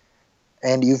perfect.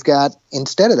 And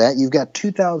instead of that, you've got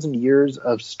 2,000 years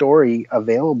of story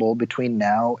available between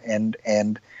now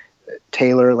and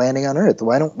Taylor landing on Earth.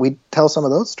 Why don't we tell some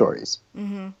of those stories?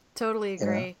 Mm-hmm. Totally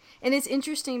agree. And it's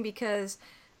interesting because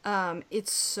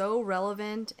it's so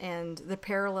relevant and the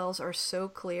parallels are so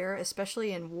clear,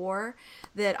 especially in war,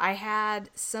 that I had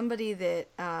somebody that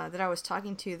I was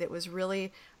talking to that was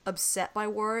really upset by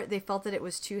war. They felt that it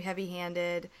was too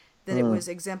heavy-handed, that it was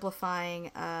exemplifying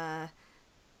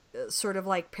sort of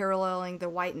like paralleling the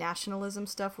white nationalism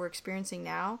stuff we're experiencing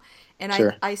now. And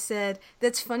sure. I said,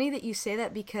 that's funny that you say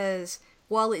that, because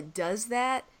while it does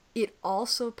that, it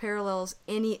also parallels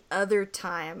any other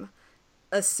time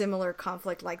a similar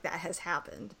conflict like that has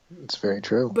happened. It's very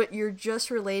true. But you're just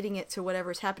relating it to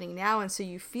whatever's happening now, and so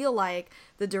you feel like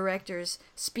the director's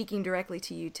speaking directly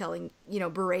to you, telling,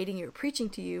 berating you or preaching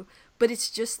to you, but it's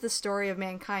just the story of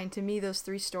mankind. To me, those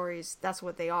three stories, that's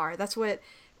what they are. That's what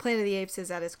Planet of the Apes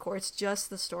is at its core. It's just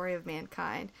the story of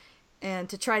mankind. And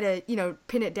to try to,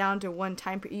 pin it down to one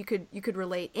time, you could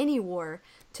relate any war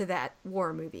to that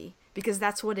war movie, because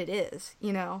that's what it is,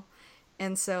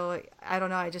 And so, I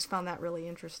don't know, I just found that really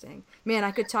interesting. Man,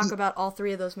 I could talk about all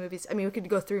three of those movies. I mean, we could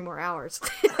go 3 more hours.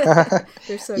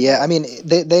 They're so yeah, good. I mean,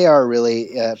 they are really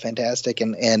fantastic.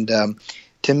 And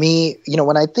to me,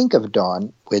 when I think of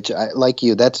Dawn, which, like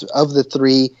you, that's of the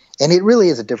three, and it really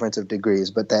is a difference of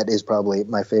degrees, but that is probably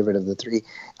my favorite of the three.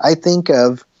 I think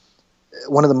of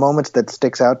one of the moments that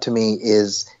sticks out to me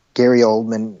is Gary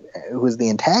Oldman, who is the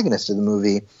antagonist of the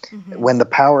movie, when the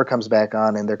power comes back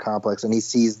on in their complex and he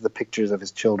sees the pictures of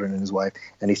his children and his wife,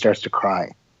 and he starts to cry.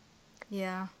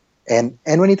 Yeah. And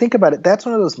when you think about it, that's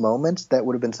one of those moments that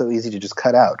would have been so easy to just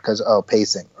cut out because,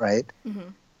 pacing, right? Mm-hmm.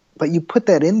 But you put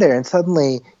that in there, and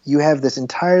suddenly you have this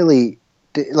entirely,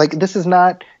 like, this is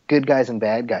not good guys and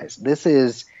bad guys. This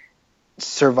is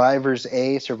survivors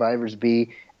A, survivors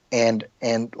B, and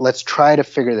let's try to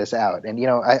figure this out. And,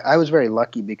 I was very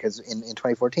lucky because in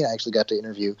 2014, I actually got to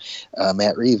interview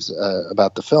Matt Reeves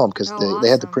about the film because awesome. They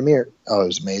had the premiere. Oh, it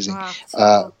was amazing. Wow, so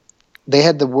cool. They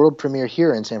had the world premiere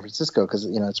here in San Francisco because,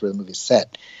 that's where the movie's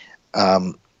set.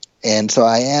 And so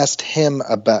I asked him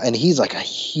about, and he's like a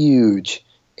huge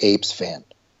Apes fan.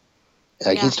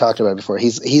 Like he's talked about it before.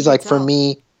 He's like, for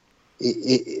me,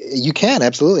 you can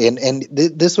absolutely. And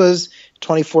this was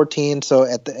 2014. So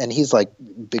and he's like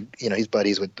big, he's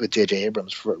buddies with J.J.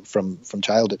 Abrams from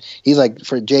childhood. He's like,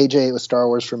 for J.J. it was Star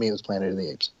Wars. For me, it was Planet of the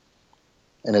Apes.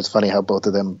 And it's funny how both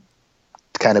of them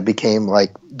kind of became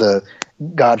like the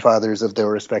godfathers of their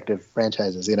respective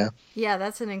franchises, Yeah,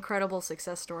 that's an incredible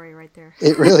success story right there.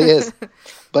 It really is.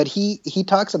 But he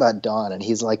talks about Dawn, and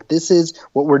he's like, this is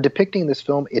what we're depicting in this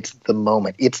film. It's the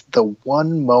moment. It's the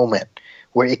one moment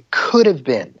where it could have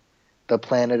been the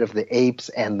Planet of the Apes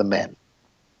and the Men.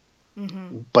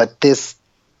 Mm-hmm. But this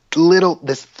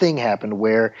thing happened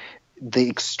where the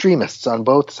extremists on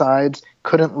both sides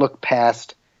couldn't look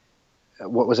past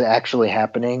what was actually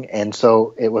happening, and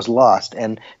so it was lost.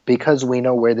 And because we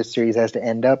know where this series has to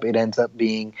end up, it ends up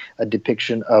being a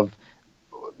depiction of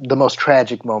the most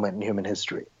tragic moment in human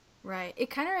history. Right.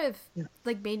 It kind of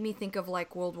like made me think of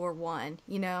like World War I,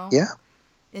 Yeah.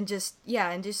 And just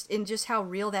how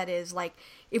real that is. Like,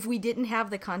 if we didn't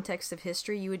have the context of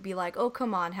history, you would be like, oh,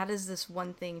 come on, how does this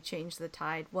one thing change the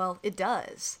tide? Well, it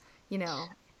does,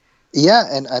 Yeah,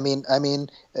 and I mean,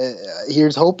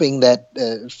 here's hoping that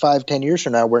 5-10 years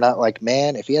from now, we're not like,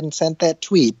 man, if he hadn't sent that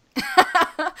tweet,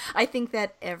 I think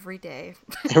that every day.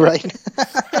 Right?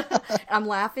 I'm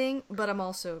laughing, but I'm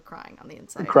also crying on the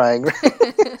inside. Crying.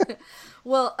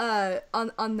 Well,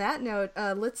 on that note,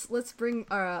 let's bring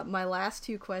my last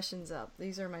two questions up.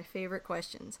 These are my favorite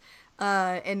questions,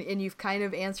 and you've kind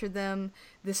of answered them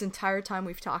this entire time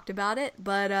we've talked about it.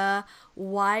 But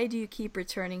why do you keep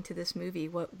returning to this movie?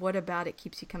 What about it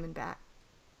keeps you coming back?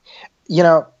 You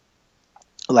know,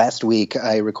 last week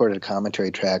I recorded a commentary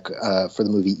track for the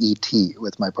movie E.T.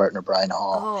 with my partner Brian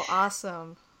Hall. Oh,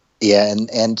 awesome! Yeah,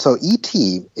 and so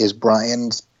E.T. is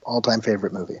Brian's all-time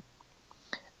favorite movie.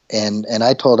 And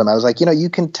I told him, I was like, you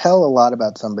can tell a lot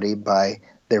about somebody by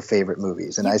their favorite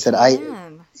movies. And You I said,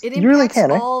 can. It you really impacts can,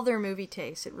 right? all their movie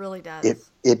tastes. It really does.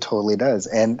 It totally does.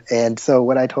 And so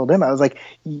what I told him, I was like,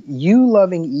 you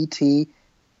loving E.T.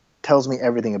 tells me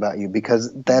everything about you,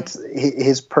 because that's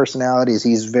his personality. Is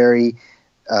he's very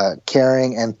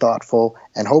caring and thoughtful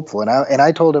and hopeful. And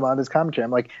I told him on this commentary,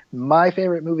 I'm like, my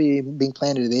favorite movie being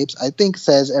Planet of the Apes, I think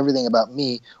says everything about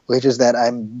me, which is that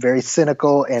I'm very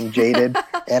cynical and jaded,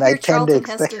 and I tend to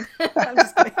expect. I'm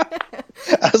just kidding.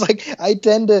 I was like,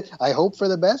 I hope for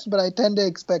the best, but I tend to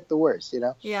expect the worst,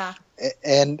 Yeah.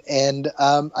 And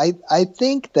I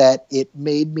think that it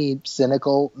made me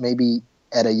cynical, maybe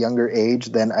at a younger age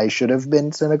than I should have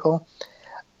been cynical.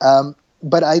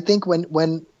 But I think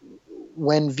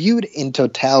when viewed in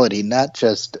totality, not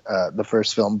just the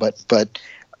first film, but that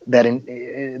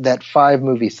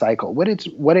 5-movie cycle, what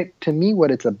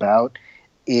it's about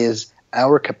is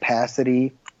our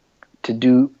capacity to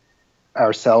do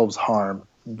ourselves harm,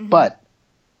 but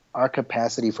our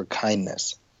capacity for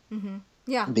kindness. Mm-hmm.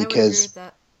 Yeah, because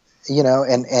I would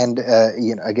agree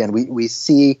with that. Again, we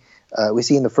see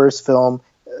in the first film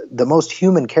the most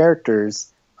human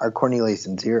characters are Cornelius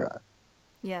and Zira.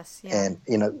 Yes, yeah.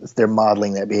 And they're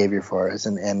modeling that behavior for us,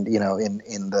 and in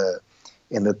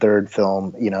the third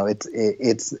film,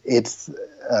 it's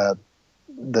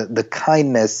the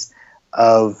kindness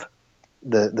of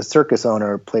the circus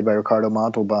owner, played by Ricardo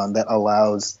Montalban, that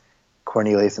allows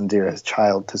Cornelius and Zira's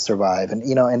child to survive,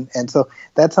 and so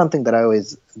that's something that I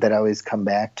always come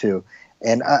back to.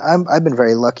 And I've been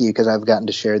very lucky because I've gotten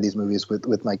to share these movies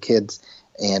with my kids.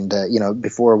 And,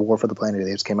 before War for the Planet of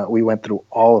the Apes came out, we went through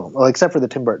all of them. Well, except for the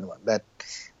Tim Burton one. That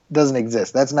doesn't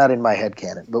exist. That's not in my head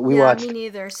canon. But we watched... me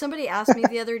neither. Somebody asked me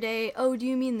the other day, oh, do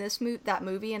you mean that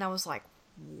movie? And I was like,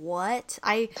 what?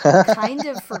 I kind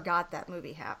of forgot that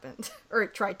movie happened. Or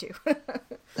tried to.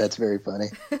 That's very funny.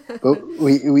 But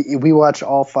we watched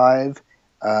all 5.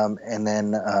 And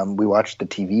then we watched the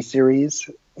TV series.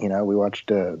 We watched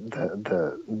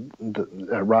the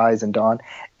Rise and Dawn.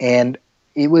 And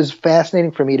it was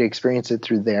fascinating for me to experience it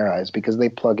through their eyes, because they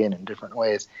plug in different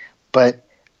ways. But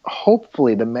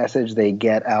hopefully the message they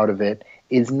get out of it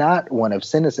is not one of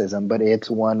cynicism, but it's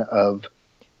one of,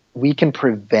 we can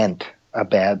prevent a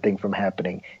bad thing from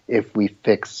happening if we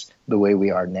fix the way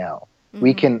we are now.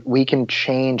 Mm-hmm. We can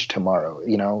change tomorrow,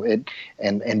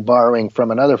 and borrowing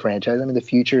from another franchise, the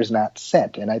future is not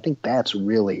set. And I think that's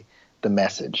really the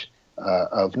message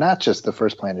of not just the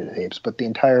first Planet of the Apes, but the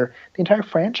entire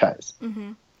franchise.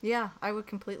 Mm-hmm. Yeah, I would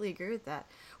completely agree with that.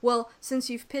 Well, since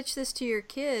you've pitched this to your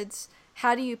kids,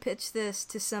 how do you pitch this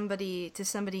to somebody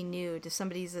new, to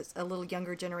somebody that's a little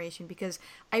younger generation? Because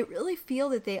I really feel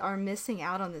that they are missing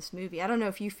out on this movie. I don't know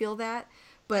if you feel that,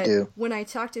 but when I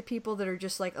talk to people that are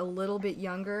just like a little bit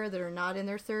younger, that are not in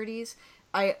their 30s,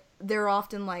 they're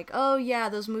often like, oh yeah,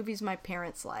 those movies my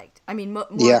parents liked. more,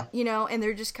 and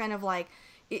they're just kind of like,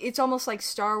 it's almost like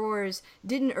Star Wars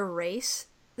didn't erase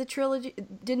the trilogy,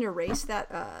 didn't erase that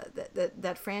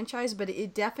that franchise, but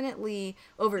it definitely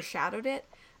overshadowed it.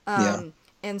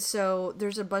 And so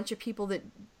there's a bunch of people that,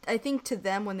 I think, to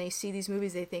them, when they see these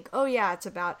movies, they think, oh yeah, it's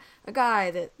about a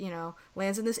guy that,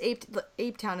 lands in this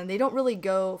ape town, and they don't really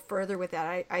go further with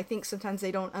that. I think sometimes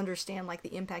they don't understand like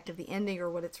the impact of the ending or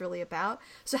what it's really about.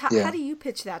 So how do you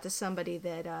pitch that to somebody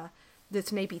that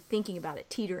that's maybe thinking about it,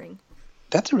 teetering?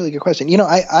 That's a really good question.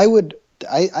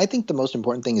 I think the most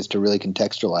important thing is to really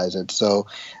contextualize it. So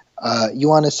you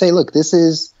want to say, look, this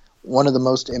is one of the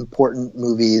most important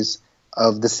movies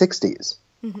of the 60s.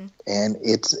 Mm-hmm. And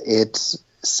it's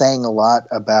saying a lot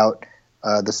about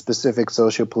the specific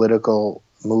socio-political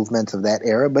movements of that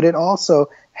era, but it also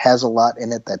has a lot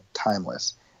in it that's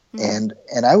timeless. Mm-hmm.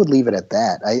 And I would leave it at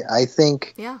that. I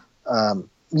think, I'm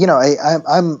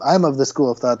of the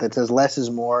school of thought that says less is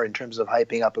more in terms of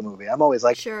hyping up a movie. I'm always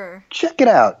like, sure, check it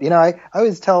out. I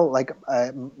always tell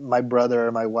my brother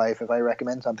or my wife, if I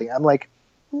recommend something, I'm like,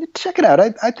 check it out.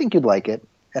 I think you'd like it.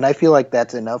 And I feel like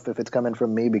that's enough if it's coming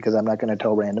from me, because I'm not going to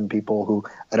tell random people who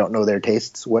I don't know their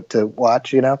tastes what to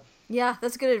watch, Yeah,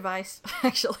 that's good advice,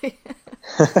 actually.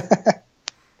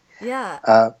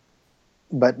 Yeah.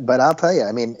 But I'll tell you,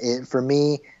 I mean, for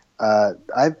me,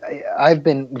 I've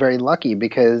been very lucky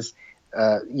because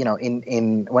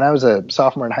in when I was a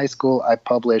sophomore in high school, I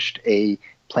published a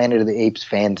Planet of the Apes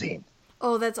fanzine.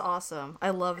 Oh, that's awesome. I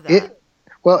love that. It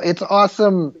Well, it's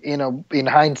awesome, in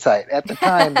hindsight. At the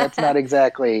time, that's not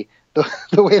exactly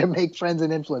the way to make friends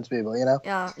and influence people, you know.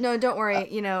 Yeah, no, don't worry.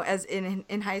 As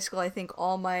in high school, I think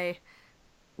all my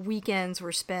weekends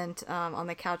were spent on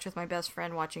the couch with my best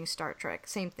friend watching Star Trek.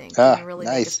 Same thing. Didn't really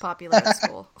make us Nice. popular at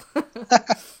school.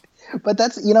 But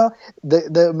that's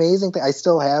the amazing thing. I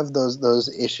still have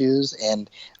those issues, and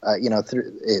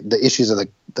through the issues of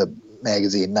the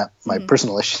magazine, not my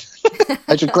personal issues.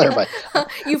 I should clarify.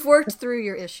 You've worked through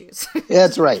your issues. Yeah,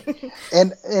 that's right.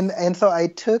 And so I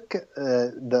took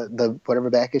the whatever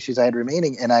back issues I had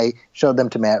remaining, and I showed them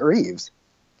to Matt Reeves.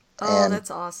 Oh, And that's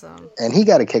awesome. and he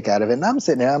got a kick out of it. And I'm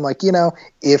sitting there, I'm like,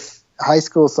 if high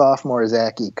school sophomore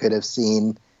Zachy could have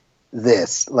seen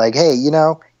this, like, hey, you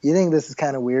think this is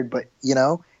kind of weird, but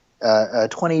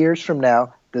 20 years from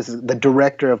now, this is the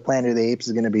director of Planet of the Apes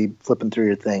is going to be flipping through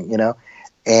your thing,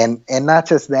 and not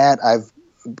just that, I've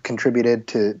contributed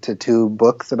to 2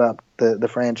 books about the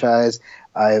franchise.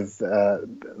 I've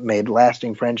made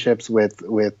lasting friendships with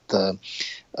some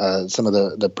of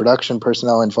the production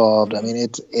personnel involved. I mean,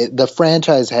 the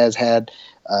franchise has had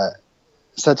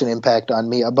such an impact on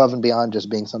me above and beyond just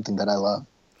being something that I love.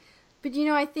 But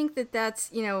I think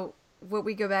that's what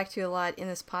we go back to a lot in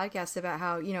this podcast about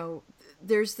how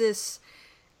there's this.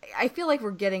 I feel like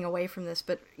we're getting away from this,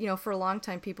 but for a long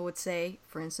time people would say,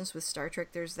 for instance, with Star Trek,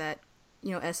 there's that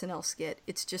SNL skit.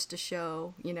 It's just a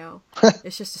show.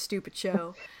 It's just a stupid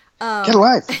show. Get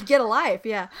alive. Get alive.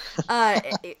 Yeah.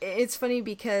 It's funny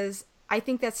because I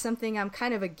think that's something I'm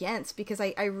kind of against, because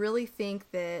I really think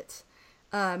that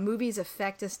movies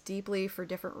affect us deeply for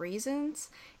different reasons.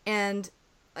 And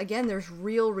again, there's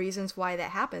real reasons why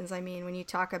that happens. I mean, when you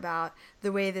talk about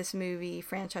the way this movie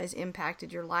franchise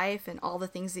impacted your life and all the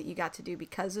things that you got to do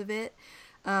because of it,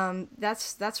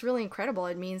 that's really incredible.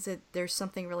 It means that there's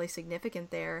something really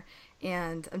significant there,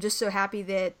 and I'm just so happy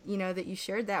that that you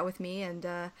shared that with me, and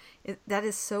that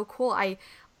is so cool.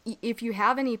 If you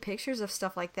have any pictures of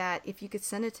stuff like that, if you could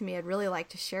send it to me, I'd really like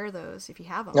to share those if you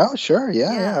have them. Oh, sure,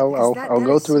 yeah. I'll That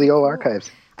go is through so the old cool.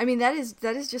 archives. I mean, that is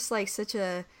just like such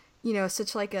a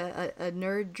such like a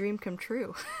nerd dream come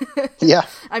true. Yeah.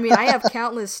 I mean, I have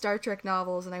countless Star Trek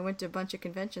novels, and I went to a bunch of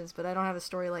conventions, but I don't have a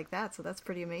story like that, so that's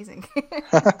pretty amazing.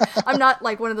 I'm not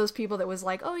like one of those people that was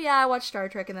like, oh yeah, I watched Star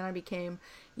Trek, and then I became,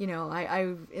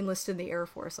 I enlisted in the Air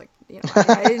Force. Like,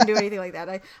 I didn't do anything like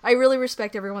that. I really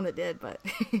respect everyone that did, but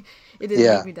it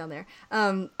didn't make me down there.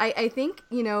 I think,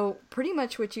 pretty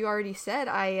much what you already said.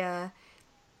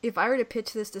 If I were to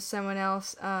pitch this to someone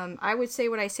else, I would say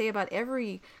what I say about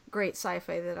every great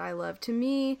sci-fi that I love. To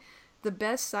me, the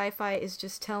best sci-fi is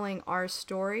just telling our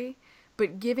story,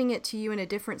 but giving it to you in a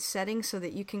different setting so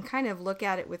that you can kind of look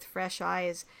at it with fresh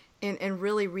eyes and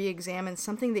really re-examine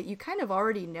something that you kind of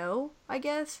already know, I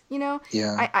guess,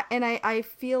 Yeah. I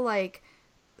feel like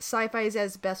sci-fi is at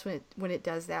its best when it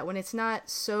does that, when it's not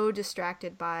so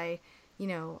distracted by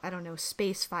I don't know,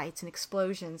 space fights and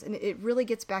explosions. And it really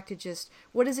gets back to just,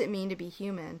 what does it mean to be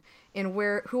human? And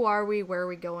who are we? Where are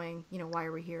we going? Why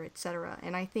are we here? Etc.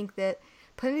 And I think that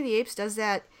Planet of the Apes does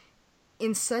that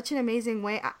in such an amazing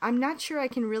way. I'm not sure I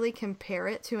can really compare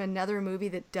it to another movie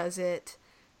that does it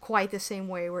quite the same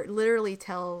way, where it literally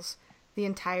tells the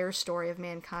entire story of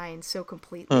mankind so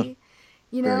completely.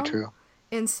 Very true.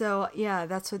 And so, yeah,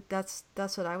 that's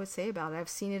what I would say about it. I've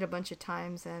seen it a bunch of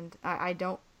times, and I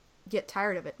don't get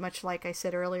tired of it, much like I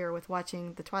said earlier with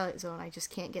watching The Twilight Zone. I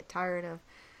just can't get tired of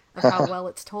how well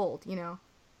it's told, Yeah.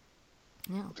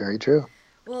 Very true.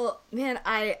 Well, man,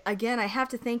 I have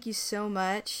to thank you so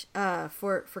much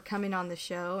for coming on the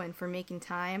show and for making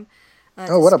time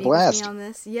to what a speak with blast. me on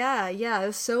this. Yeah, it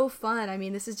was so fun. I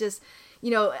mean, this is just,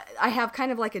 I have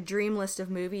kind of like a dream list of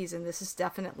movies, and this is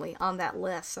definitely on that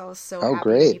list. So I was so happy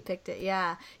great. that you picked it.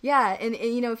 Yeah, and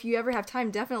if you ever have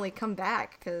time, definitely come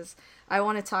back, because I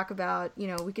want to talk about,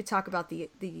 we could talk about the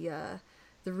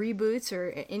reboots or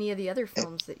any of the other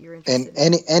films that you're interested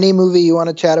in. In. Any movie you want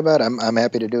to chat about, I'm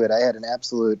happy to do it. I had an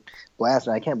absolute blast,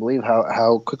 and I can't believe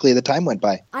how quickly the time went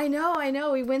by. I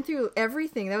know. We went through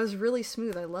everything. That was really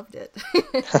smooth. I loved it.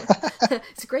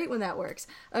 It's great when that works.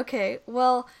 Okay,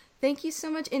 well, thank you so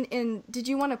much. And did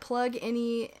you want to plug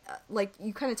any,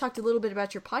 you kind of talked a little bit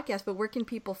about your podcast, but where can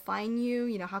people find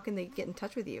you? How can they get in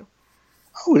touch with you?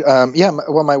 Oh, yeah.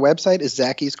 Well, my website is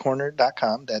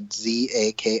zakiescorner.com. That's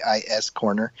ZAKIS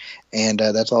Corner, and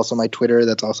that's also my Twitter.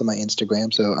 That's also my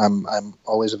Instagram. So I'm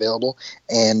always available.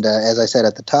 And as I said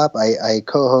at the top, I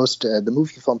co-host the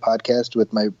Movie Film Podcast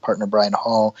with my partner Brian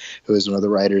Hall, who is one of the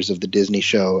writers of the Disney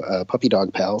show Puppy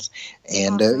Dog Pals.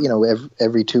 And Awesome.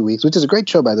 every 2 weeks, which is a great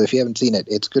show by the way. If you haven't seen it,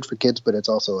 it's good for kids, but it's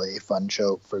also a fun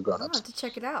show for I'll grown-ups. have to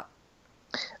check it out.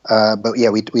 But yeah,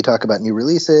 we talk about new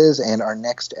releases, and our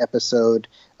next episode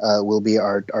will be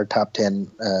our top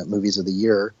 10 movies of the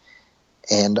year.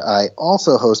 And I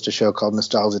also host a show called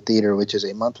Nostalgia Theater, which is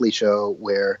a monthly show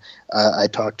where I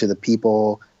talk to the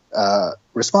people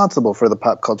responsible for the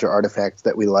pop culture artifacts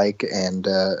that we like, and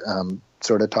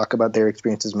sort of talk about their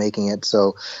experiences making it.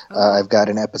 So I've got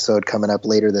an episode coming up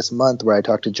later this month where I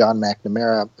talk to John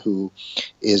McNamara, who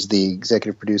is the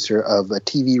executive producer of a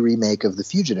TV remake of The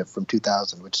Fugitive from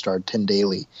 2000, which starred Tim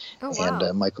Daly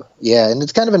and Michael. Yeah, and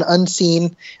it's kind of an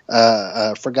unseen,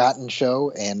 forgotten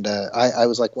show, and I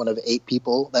was like one of 8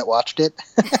 people that watched it.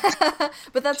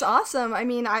 But that's awesome. I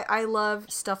mean, I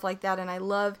love stuff like that, and I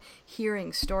love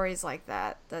hearing stories like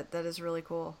that. That is really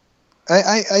cool.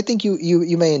 I think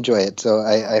you may enjoy it, so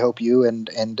I hope you and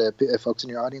folks in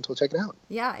your audience will check it out.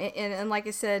 Yeah, and like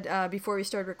I said before we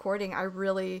started recording, I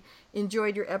really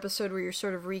enjoyed your episode where you're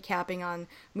sort of recapping on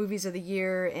movies of the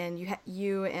year, and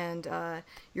you and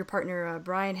your partner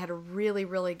Brian had a really,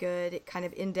 really good kind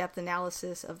of in-depth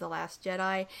analysis of The Last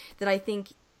Jedi that I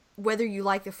think, whether you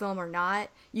like the film or not,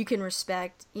 you can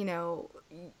respect,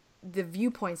 the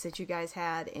viewpoints that you guys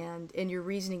had and your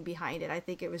reasoning behind it. I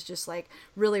think it was just like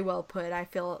really well put. I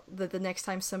feel that the next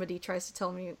time somebody tries to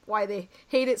tell me why they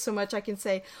hate it so much, I can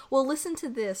say, well, listen to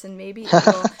this, and maybe it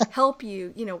will help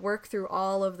you, work through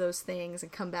all of those things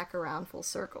and come back around full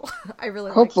circle. I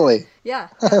really hopefully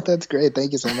like that. Yeah. That's great.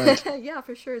 Thank you so much. Yeah,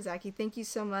 for sure, Zaki. Thank you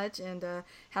so much, and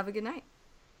have a good night.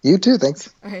 You too.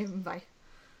 Thanks. All right, bye.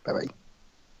 Bye-bye.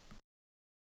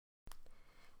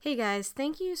 Hey guys,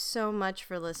 thank you so much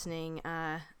for listening.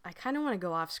 I kind of want to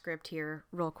go off script here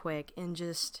real quick and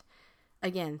just,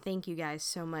 again, thank you guys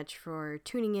so much for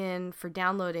tuning in, for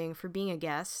downloading, for being a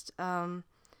guest. I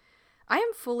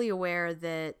am fully aware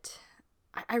that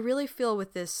I really feel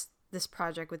with this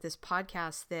project, with this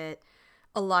podcast, that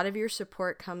a lot of your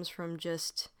support comes from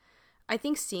just, I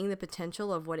think, seeing the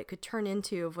potential of what it could turn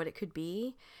into, of what it could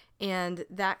be. And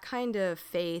that kind of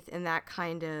faith and that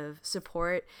kind of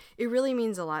support, it really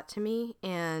means a lot to me.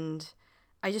 And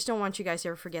I just don't want you guys to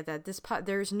ever forget that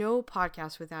there's no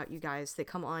podcast without you guys that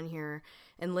come on here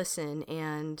and listen.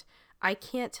 And I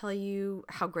can't tell you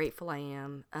how grateful I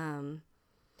am.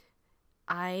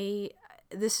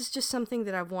 This is just something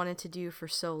that I've wanted to do for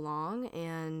so long,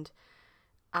 and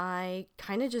I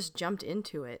kind of just jumped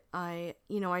into it. I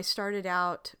started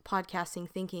out podcasting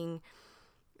thinking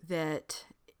that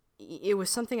it was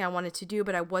something I wanted to do,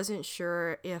 but I wasn't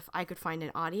sure if I could find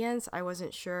an audience. I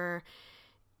wasn't sure,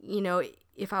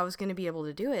 if I was going to be able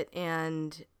to do it.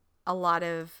 And a lot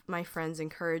of my friends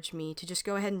encouraged me to just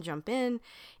go ahead and jump in.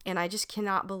 And I just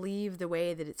cannot believe the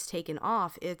way that it's taken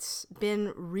off. It's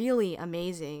been really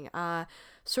amazing.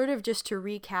 Sort of just to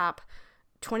recap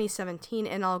 2017,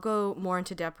 and I'll go more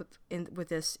into depth with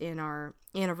this in our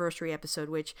anniversary episode,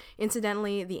 which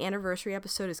incidentally, the anniversary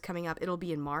episode is coming up. It'll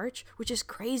be in March, which is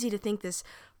crazy to think this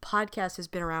podcast has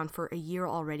been around for a year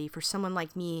already for someone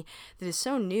like me that is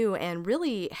so new and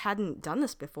really hadn't done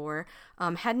this before,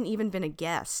 hadn't even been a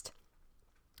guest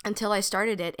until I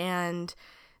started it. And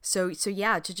so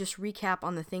yeah, to just recap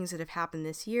on the things that have happened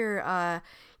this year,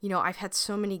 I've had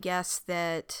so many guests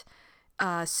that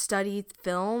studied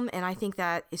film, and I think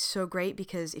that is so great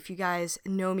because if you guys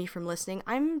know me from listening,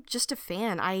 I'm just a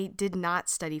fan. I did not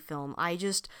study film. I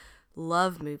just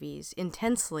love movies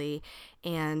intensely,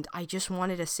 and I just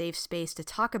wanted a safe space to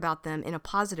talk about them in a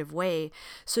positive way.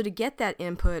 So to get that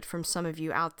input from some of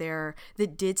you out there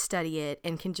that did study it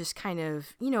and can just kind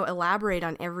of, elaborate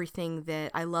on everything that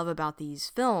I love about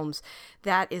these films,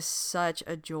 that is such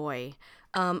a joy.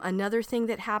 Another thing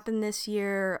that happened this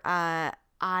year,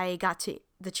 I got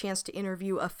the chance to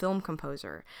interview a film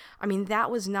composer. I mean, that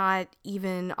was not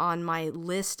even on my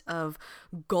list of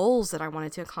goals that I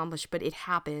wanted to accomplish, but it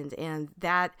happened, and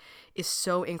that is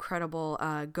so incredible.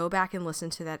 Go back and listen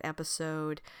to that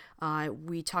episode.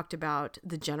 We talked about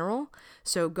The General,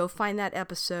 so go find that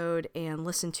episode and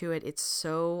listen to it. It's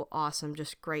so awesome,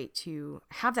 just great to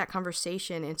have that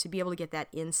conversation and to be able to get that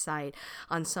insight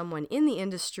on someone in the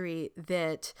industry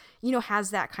that, has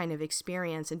that kind of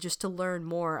experience, and just to learn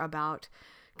more about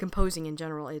composing in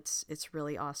general. It's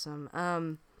really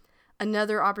awesome.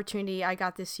 Another opportunity I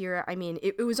got this year, I mean,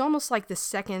 it was almost like the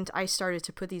second I started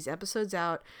to put these episodes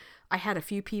out, I had a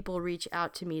few people reach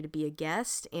out to me to be a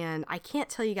guest, and I can't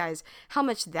tell you guys how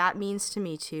much that means to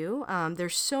me too.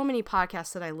 There's so many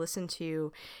podcasts that I listen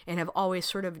to and have always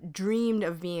sort of dreamed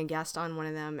of being a guest on one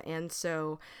of them. And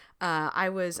so I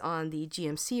was on the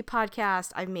GMC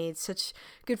podcast. I've made such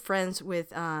good friends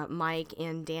with Mike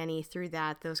and Danny through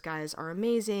that. Those guys are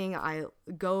amazing. I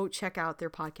go check out their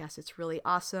podcast. It's really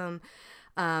awesome.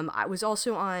 I was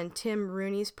also on Tim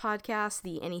Rooney's podcast,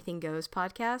 the Anything Goes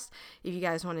podcast. If you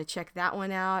guys want to check that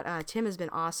one out, Tim has been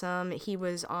awesome. He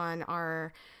was on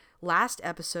our last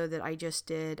episode that I just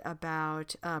did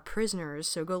about prisoners,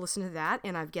 so go listen to that.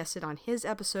 And I've guested on his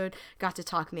episode, got to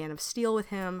talk Man of Steel with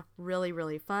him. Really,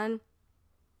 really fun.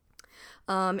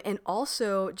 And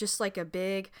also just like a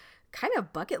big kind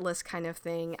of bucket list kind of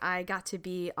thing, I got to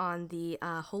be on the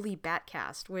Holy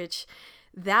Batcast, which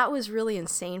that was really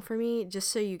insane for me. Just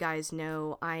so you guys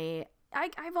know, I've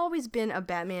always been a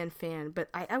Batman fan, but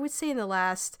I would say in the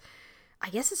last, I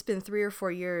guess it's been 3 or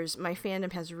 4 years, my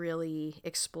fandom has really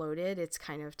exploded. It's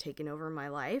kind of taken over my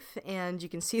life, and you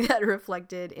can see that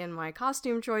reflected in my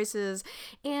costume choices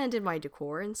and in my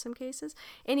decor in some cases.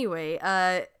 Anyway,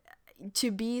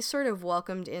 to be sort of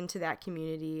welcomed into that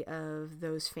community of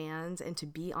those fans and to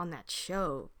be on that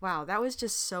show, wow, that was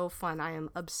just so fun. I am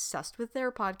obsessed with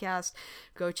their podcast.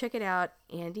 Go check it out.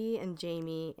 Andy and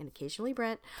Jamie and occasionally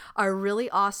Brent are really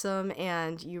awesome,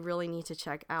 and you really need to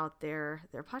check out their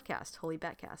podcast, Holy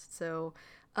Batcast. So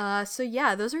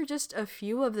yeah, those are just a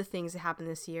few of the things that happened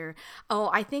this year. Oh,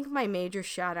 I think my major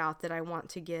shout out that I want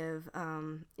to give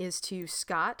is to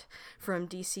Scott from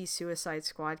DC Suicide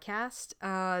Squadcast.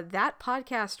 That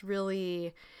podcast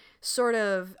really sort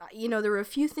of, there were a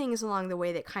few things along the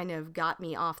way that kind of got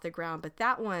me off the ground, but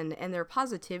that one and their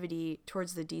positivity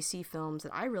towards the DC films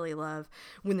that I really love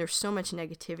when there's so much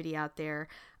negativity out there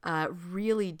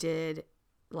really did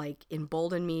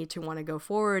embolden me to want to go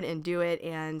forward and do it.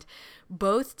 And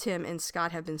both Tim and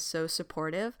Scott have been so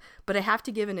supportive, but I have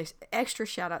to give an extra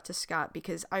shout out to Scott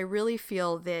because I really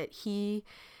feel that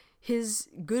his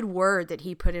good word that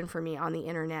he put in for me on the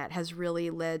internet has really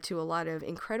led to a lot of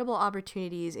incredible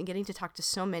opportunities and getting to talk to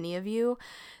so many of you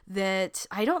that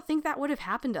I don't think that would have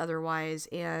happened otherwise.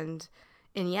 And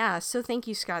yeah, so thank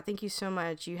you, Scott. Thank you so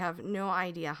much. You have no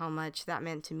idea how much that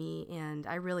meant to me, and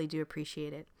I really do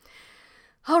appreciate it.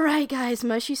 All right, guys,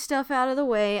 mushy stuff out of the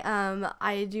way.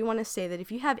 I do want to say that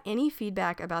if you have any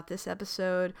feedback about this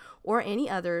episode or any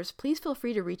others, please feel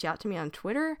free to reach out to me on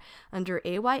Twitter under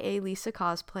AYA Lisa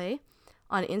Cosplay,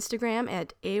 on Instagram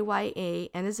at AYA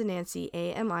N as in Nancy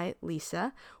AMI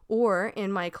Lisa, or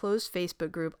in my closed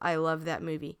Facebook group, I Love That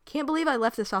Movie. Can't believe I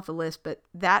left this off the list, but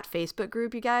that Facebook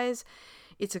group, you guys,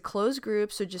 it's a closed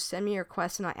group, so just send me your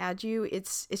requests and I'll add you.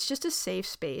 It's just a safe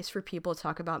space for people to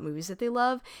talk about movies that they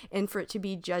love and for it to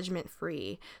be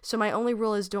judgment-free. So my only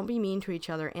rule is don't be mean to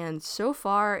each other, and so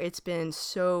far it's been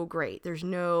so great. There's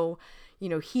no,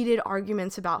 heated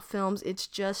arguments about films. It's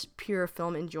just pure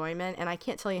film enjoyment, and I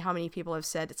can't tell you how many people have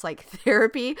said it's like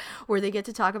therapy where they get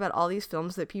to talk about all these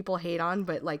films that people hate on,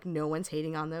 but no one's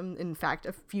hating on them. In fact,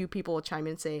 a few people will chime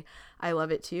in and say, I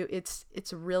love it too. It's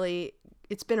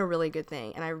been a really good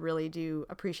thing, and I really do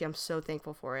appreciate it. I'm so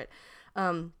thankful for it.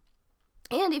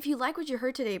 And if you like what you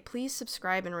heard today, please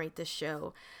subscribe and rate this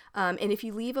show. And if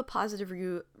you leave a positive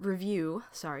review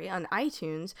on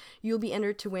iTunes, you'll be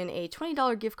entered to win a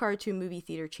 $20 gift card to a movie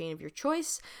theater chain of your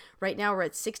choice. Right now we're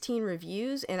at 16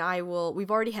 reviews, and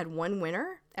we've already had one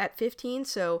winner at 15,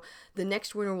 so the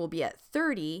next winner will be at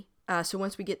 30. So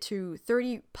once we get to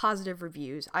 30 positive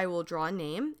reviews, I will draw a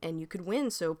name and you could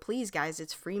win. So please, guys,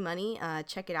 it's free money.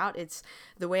 Check it out. It's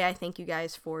the way I thank you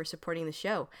guys for supporting the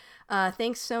show.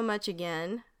 Thanks so much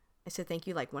again. I said thank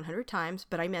you 100 times,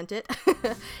 but I meant it.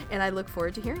 And I look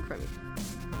forward to hearing from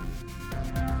you.